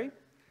Presbytery,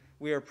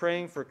 we are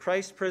praying for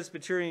Christ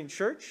Presbyterian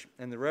Church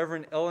and the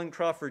Reverend Ellen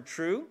Crawford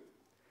True.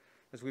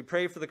 As we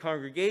pray for the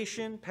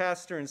congregation,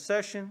 pastor, and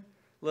session,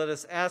 let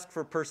us ask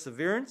for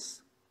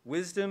perseverance,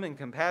 wisdom, and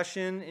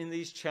compassion in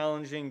these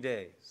challenging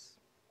days.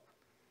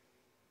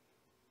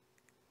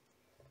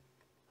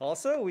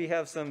 Also, we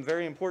have some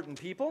very important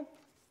people.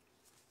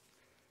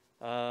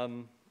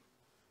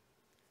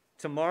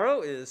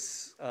 Tomorrow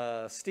is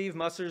Steve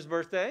Musser's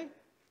birthday.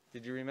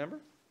 Did you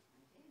remember?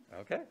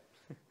 Okay.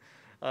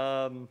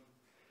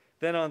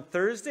 Then on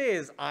Thursday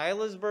is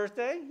Isla's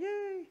birthday.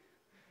 Yay!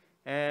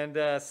 And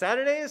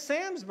Saturday is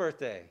Sam's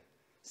birthday.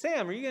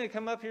 Sam, are you going to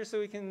come up here so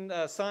we can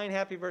sign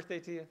happy birthday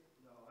to you?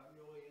 No, I'm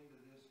really into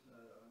this.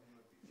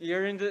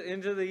 You're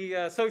into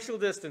the social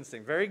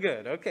distancing. Very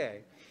good.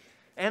 Okay.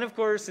 And of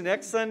course,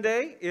 next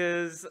Sunday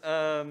is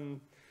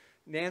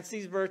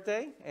Nancy's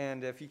birthday.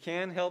 And if you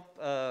can help,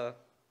 help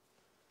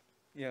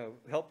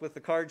with the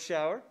card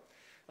shower.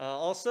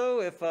 Also,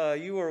 if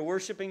you are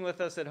worshiping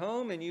with us at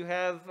home and you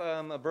have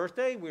a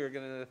birthday, we're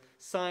going to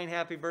sign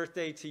happy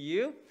birthday to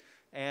you.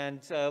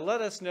 And let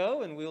us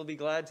know, and we'll be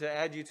glad to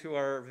add you to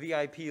our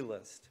VIP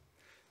list.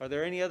 Are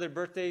there any other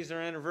birthdays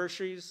or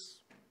anniversaries?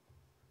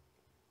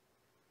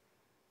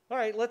 All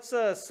right, let's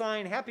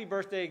sign happy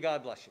birthday,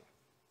 God bless you.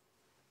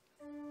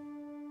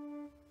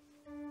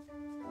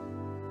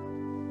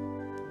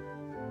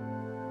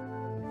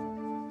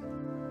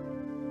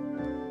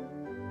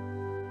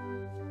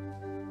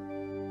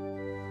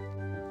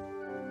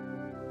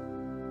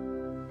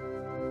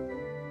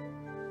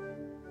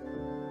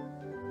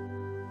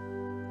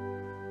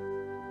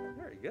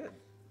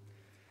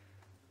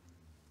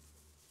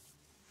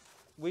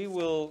 We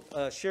will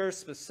share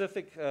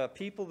specific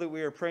people that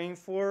we are praying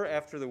for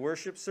after the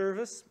worship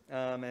service.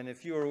 And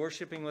if you are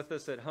worshiping with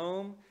us at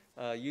home,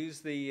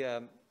 use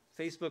the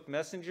Facebook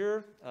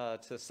Messenger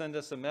to send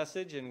us a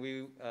message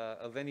and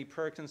of any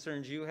prayer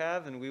concerns you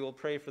have, and we will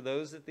pray for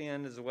those at the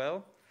end as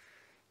well.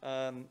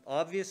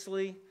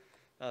 Obviously,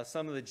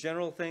 some of the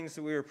general things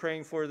that we are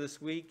praying for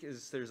this week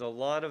is there's a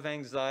lot of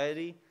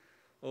anxiety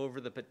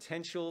over the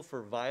potential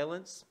for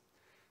violence.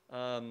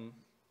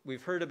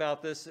 We've heard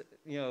about this,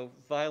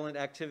 violent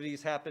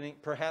activities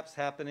perhaps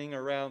happening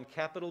around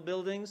Capitol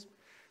buildings,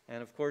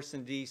 and of course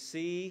in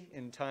D.C.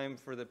 in time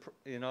for the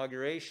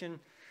inauguration.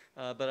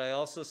 But I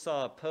also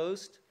saw a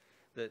post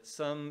that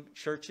some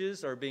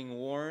churches are being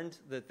warned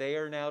that they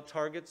are now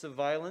targets of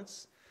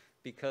violence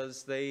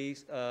because they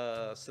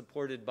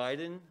supported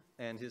Biden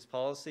and his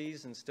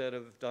policies instead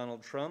of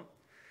Donald Trump.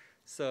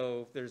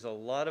 So there's a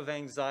lot of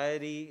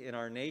anxiety in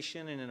our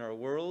nation and in our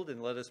world,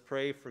 and let us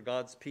pray for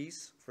God's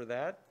peace for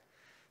that.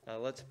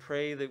 Let's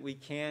pray that we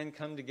can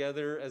come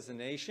together as a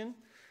nation,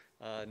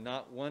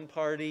 not one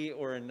party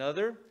or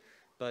another,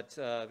 but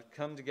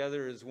come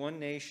together as one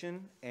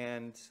nation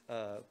and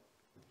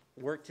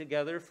work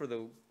together for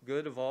the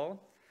good of all.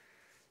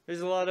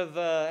 There's a lot of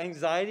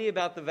anxiety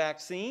about the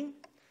vaccine.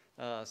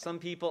 Some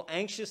people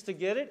anxious to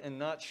get it and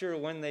not sure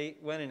when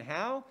and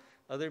how.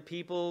 Other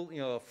people,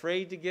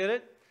 afraid to get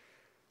it.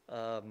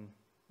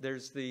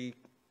 There's the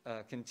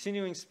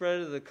continuing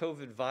spread of the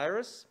COVID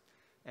virus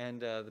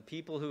and the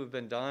people who have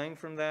been dying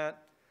from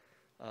that.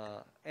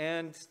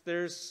 And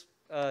there's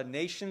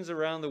nations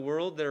around the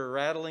world that are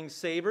rattling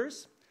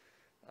sabers,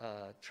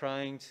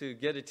 trying to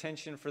get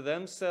attention for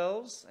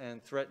themselves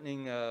and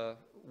threatening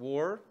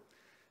war.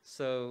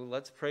 So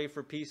let's pray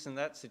for peace in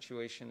that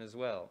situation as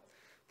well.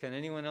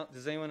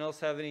 Does anyone else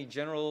have any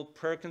general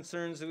prayer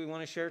concerns that we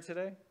want to share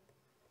today?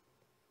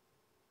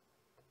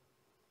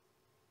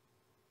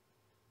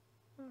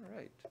 All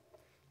right.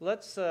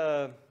 Let's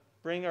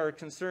bring our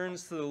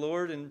concerns to the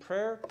Lord in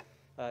prayer.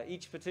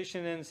 Each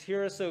petition ends,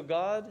 "Hear us, O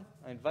God."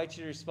 I invite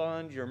you to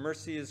respond, "Your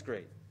mercy is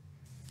great."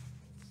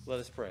 Let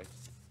us pray.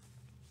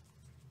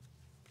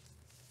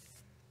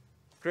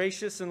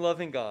 Gracious and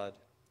loving God,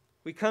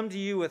 we come to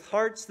you with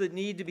hearts that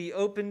need to be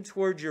opened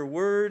toward your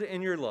word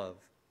and your love.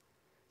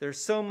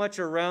 There's so much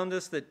around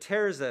us that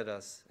tears at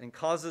us and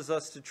causes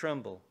us to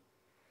tremble.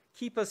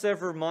 Keep us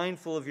ever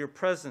mindful of your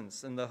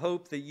presence and the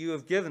hope that you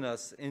have given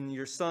us in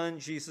your Son,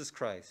 Jesus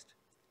Christ.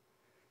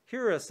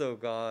 Hear us, O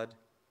God.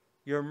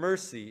 Your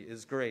mercy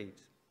is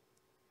great.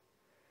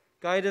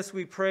 Guide us,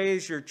 we pray,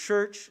 as your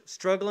church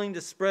struggling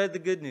to spread the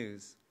good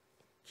news.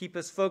 Keep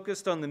us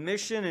focused on the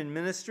mission and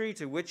ministry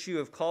to which you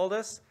have called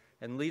us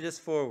and lead us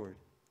forward.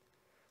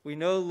 We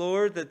know,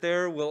 Lord, that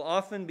there will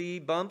often be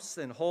bumps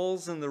and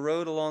holes in the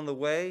road along the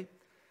way.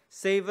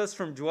 Save us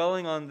from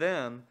dwelling on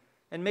them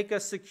and make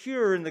us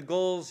secure in the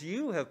goals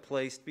you have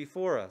placed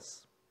before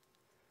us.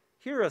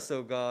 Hear us,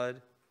 O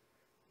God.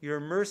 Your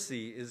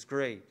mercy is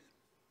great.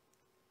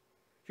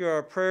 Hear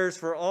our prayers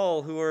for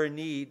all who are in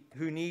need,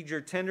 who need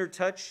your tender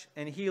touch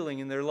and healing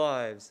in their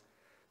lives,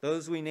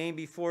 those we name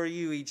before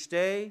you each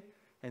day,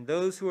 and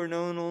those who are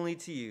known only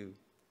to you.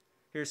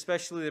 Hear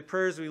especially the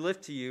prayers we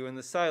lift to you in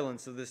the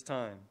silence of this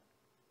time.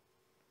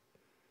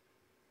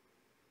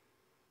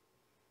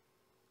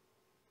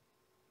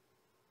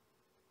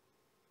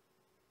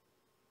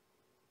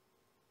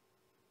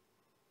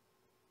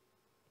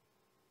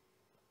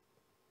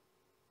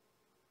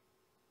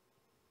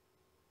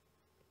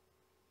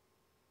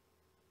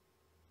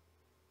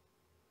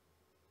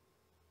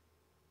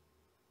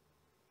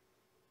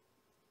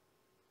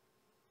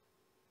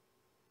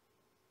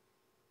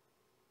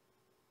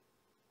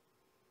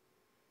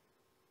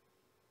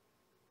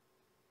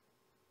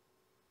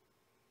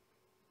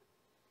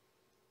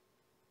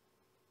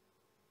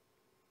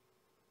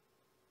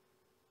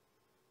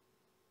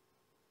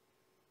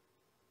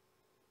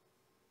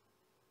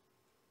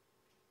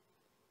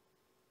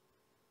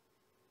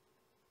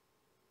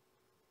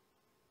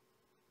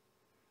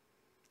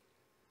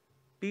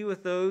 Be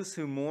with those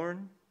who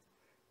mourn.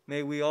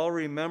 May we all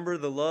remember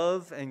the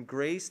love and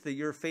grace that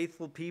your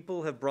faithful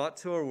people have brought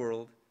to our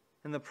world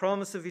and the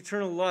promise of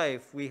eternal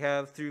life we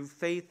have through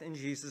faith in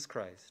Jesus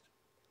Christ.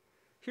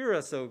 Hear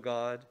us, O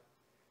God.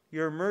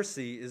 Your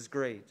mercy is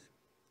great.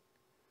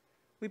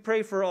 We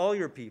pray for all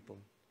your people.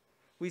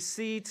 We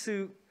see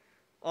to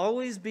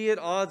always be at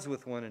odds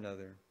with one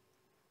another.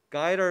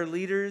 Guide our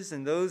leaders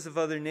and those of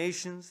other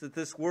nations that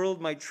this world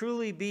might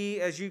truly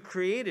be as you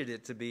created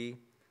it to be,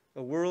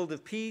 a world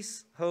of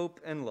peace, hope,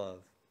 and love.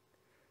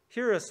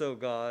 Hear us, O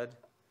God.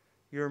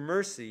 Your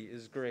mercy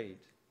is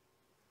great.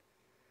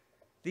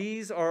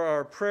 These are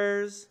our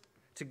prayers,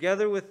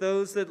 together with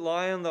those that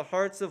lie on the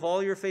hearts of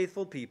all your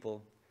faithful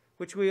people,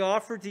 which we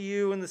offer to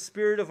you in the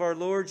Spirit of our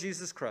Lord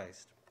Jesus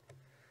Christ,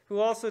 who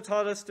also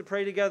taught us to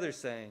pray together,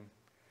 saying,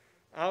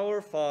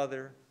 Our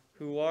Father,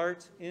 who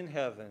art in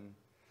heaven,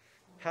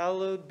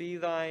 hallowed be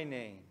thy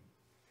name.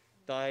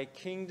 Thy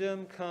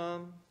kingdom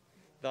come,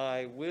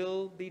 thy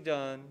will be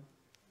done,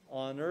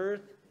 on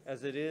earth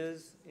as it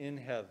is in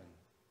heaven.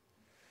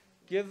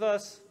 Give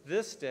us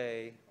this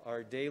day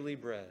our daily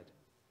bread,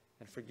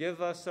 and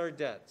forgive us our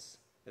debts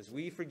as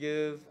we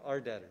forgive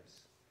our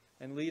debtors.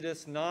 And lead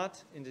us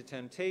not into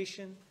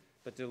temptation,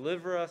 but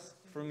deliver us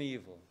from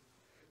evil.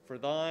 For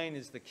thine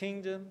is the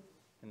kingdom,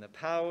 and the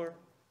power,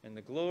 and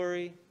the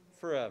glory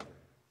forever.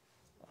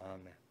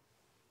 Amen.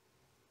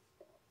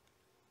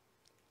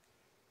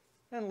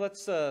 And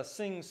let's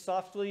sing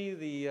softly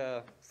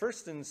the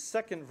first and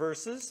second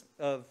verses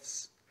of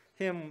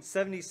hymn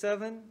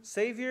 77,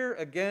 Savior,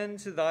 again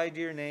to thy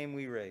dear name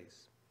we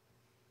raise.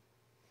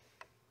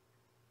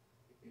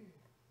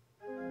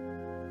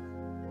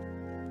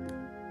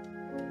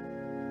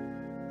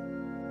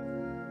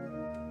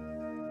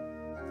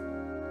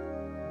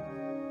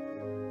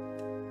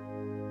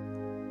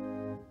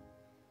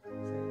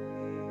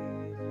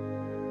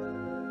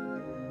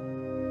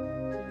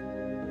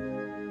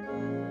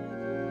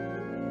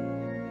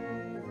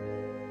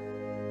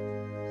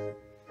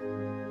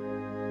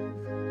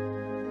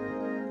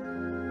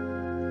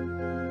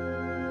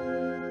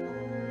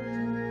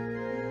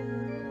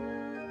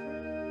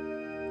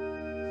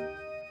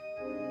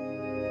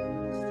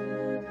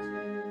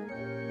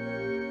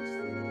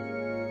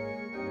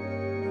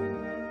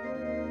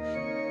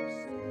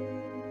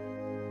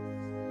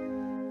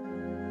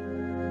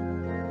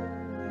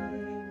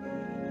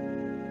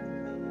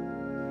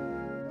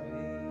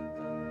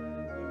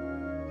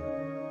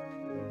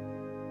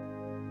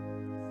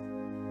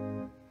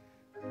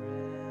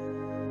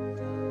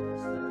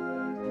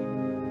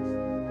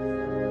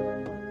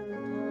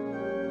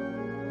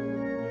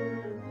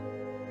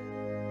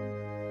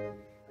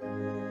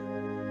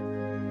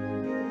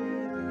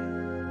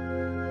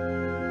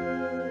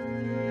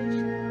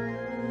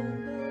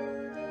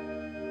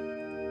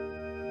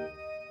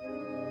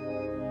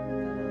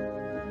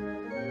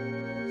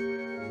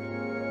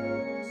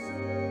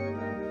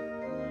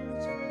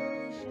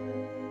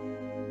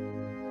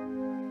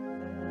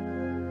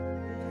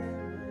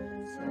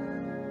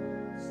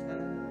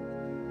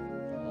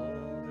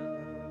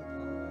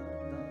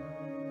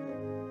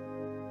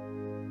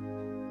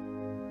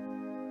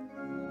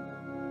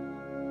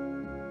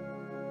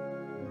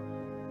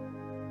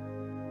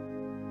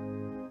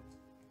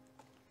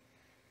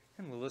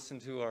 listen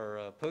to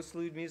our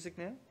postlude music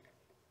now.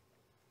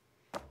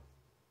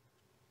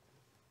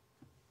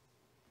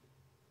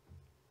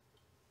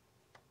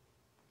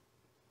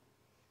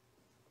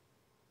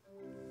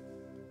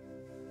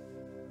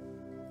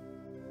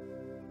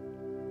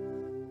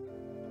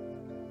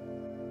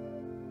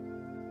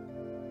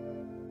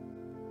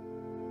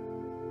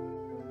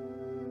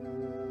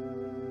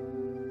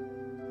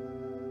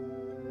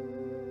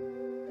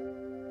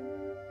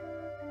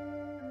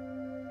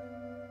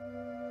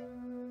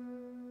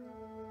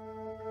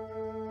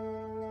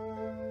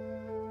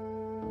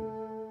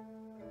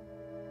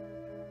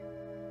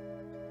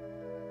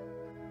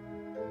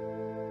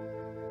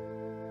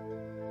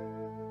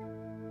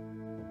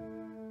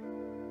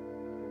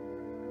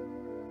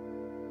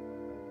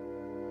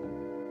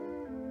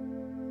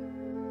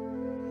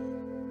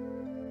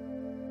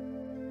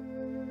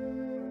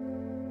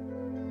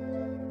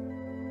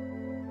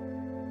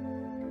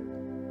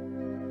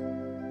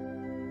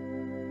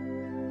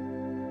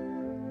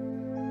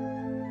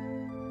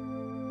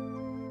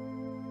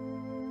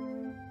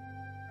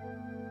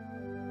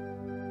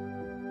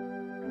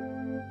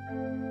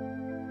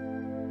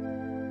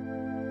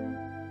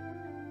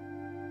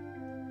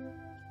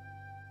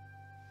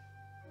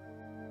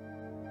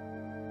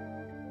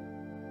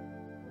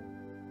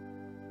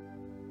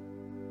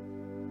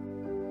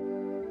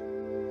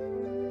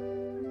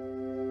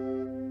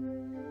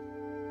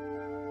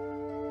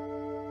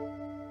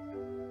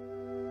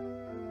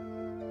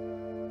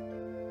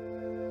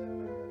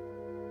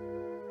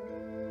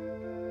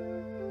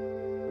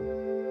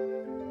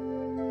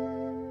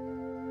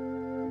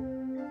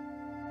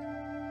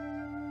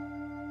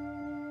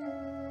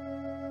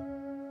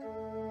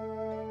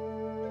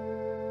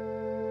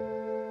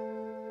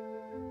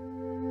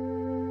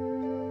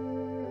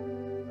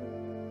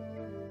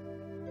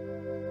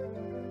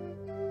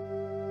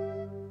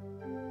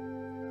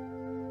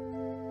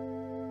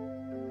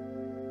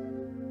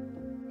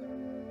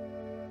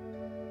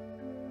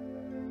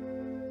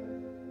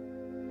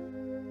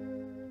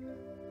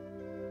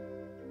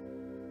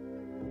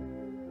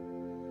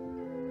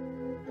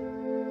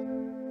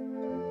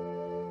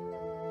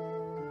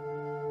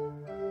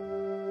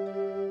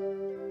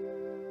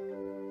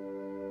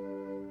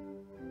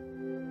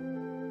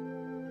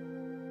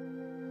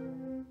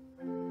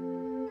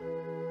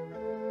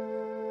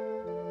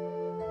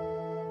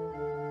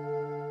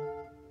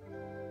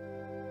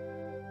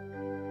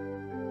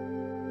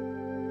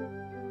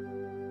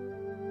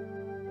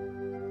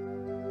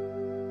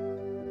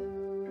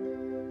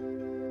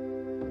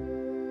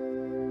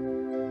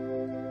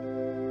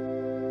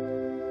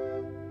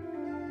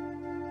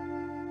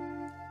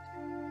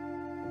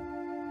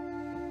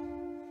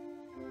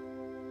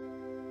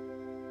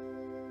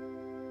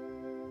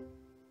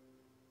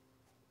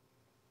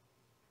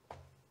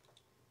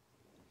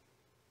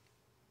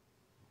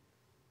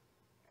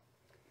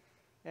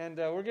 And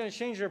we're going to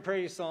change our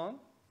praise song.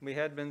 We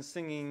had been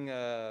singing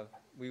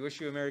We Wish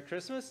You a Merry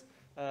Christmas.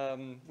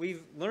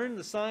 We've learned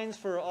the signs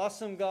for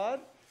Awesome God,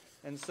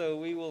 and so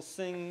we will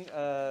sing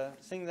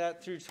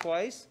that through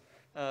twice.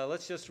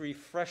 Let's just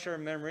refresh our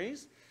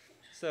memories.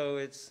 So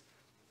it's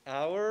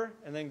our,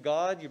 and then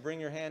God. You bring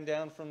your hand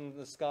down from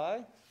the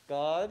sky.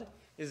 God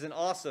is an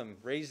awesome,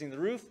 raising the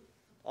roof.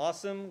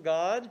 Awesome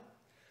God.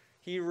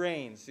 He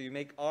reigns. So you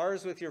make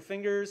R's with your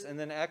fingers and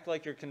then act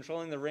like you're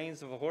controlling the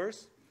reins of a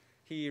horse.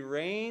 He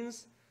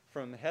reigns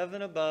from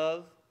heaven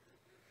above.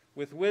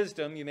 With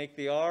wisdom, you make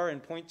the R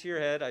and point to your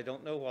head. I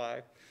don't know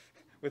why.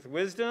 With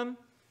wisdom,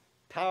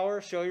 power,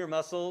 show your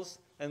muscles,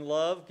 and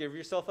love, give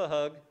yourself a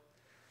hug.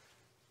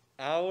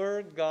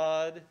 Our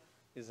God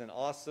is an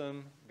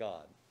awesome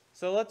God.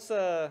 So let's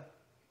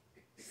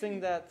sing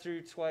that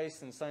through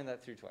twice and sign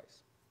that through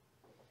twice.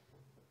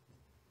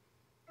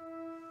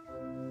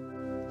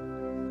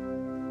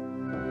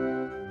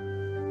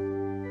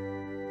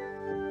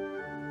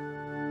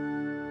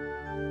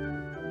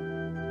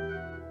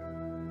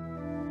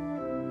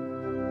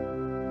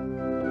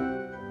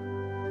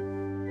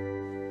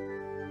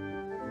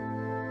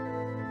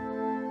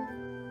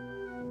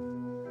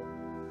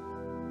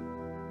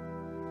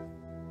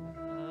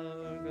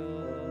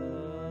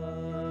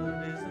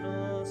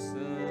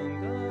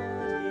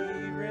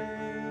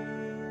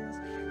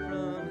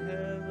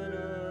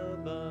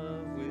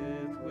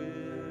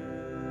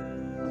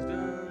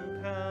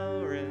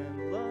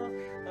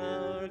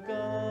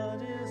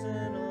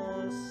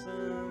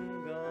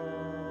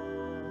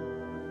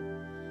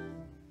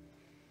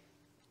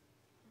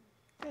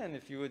 And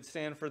if you would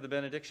stand for the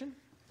benediction.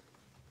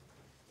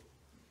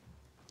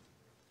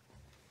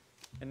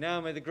 And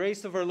now may the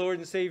grace of our Lord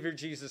and Savior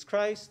Jesus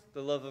Christ,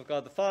 the love of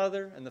God the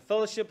Father, and the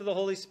fellowship of the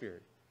Holy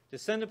Spirit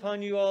descend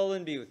upon you all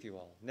and be with you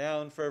all,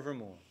 now and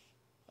forevermore.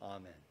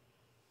 Amen.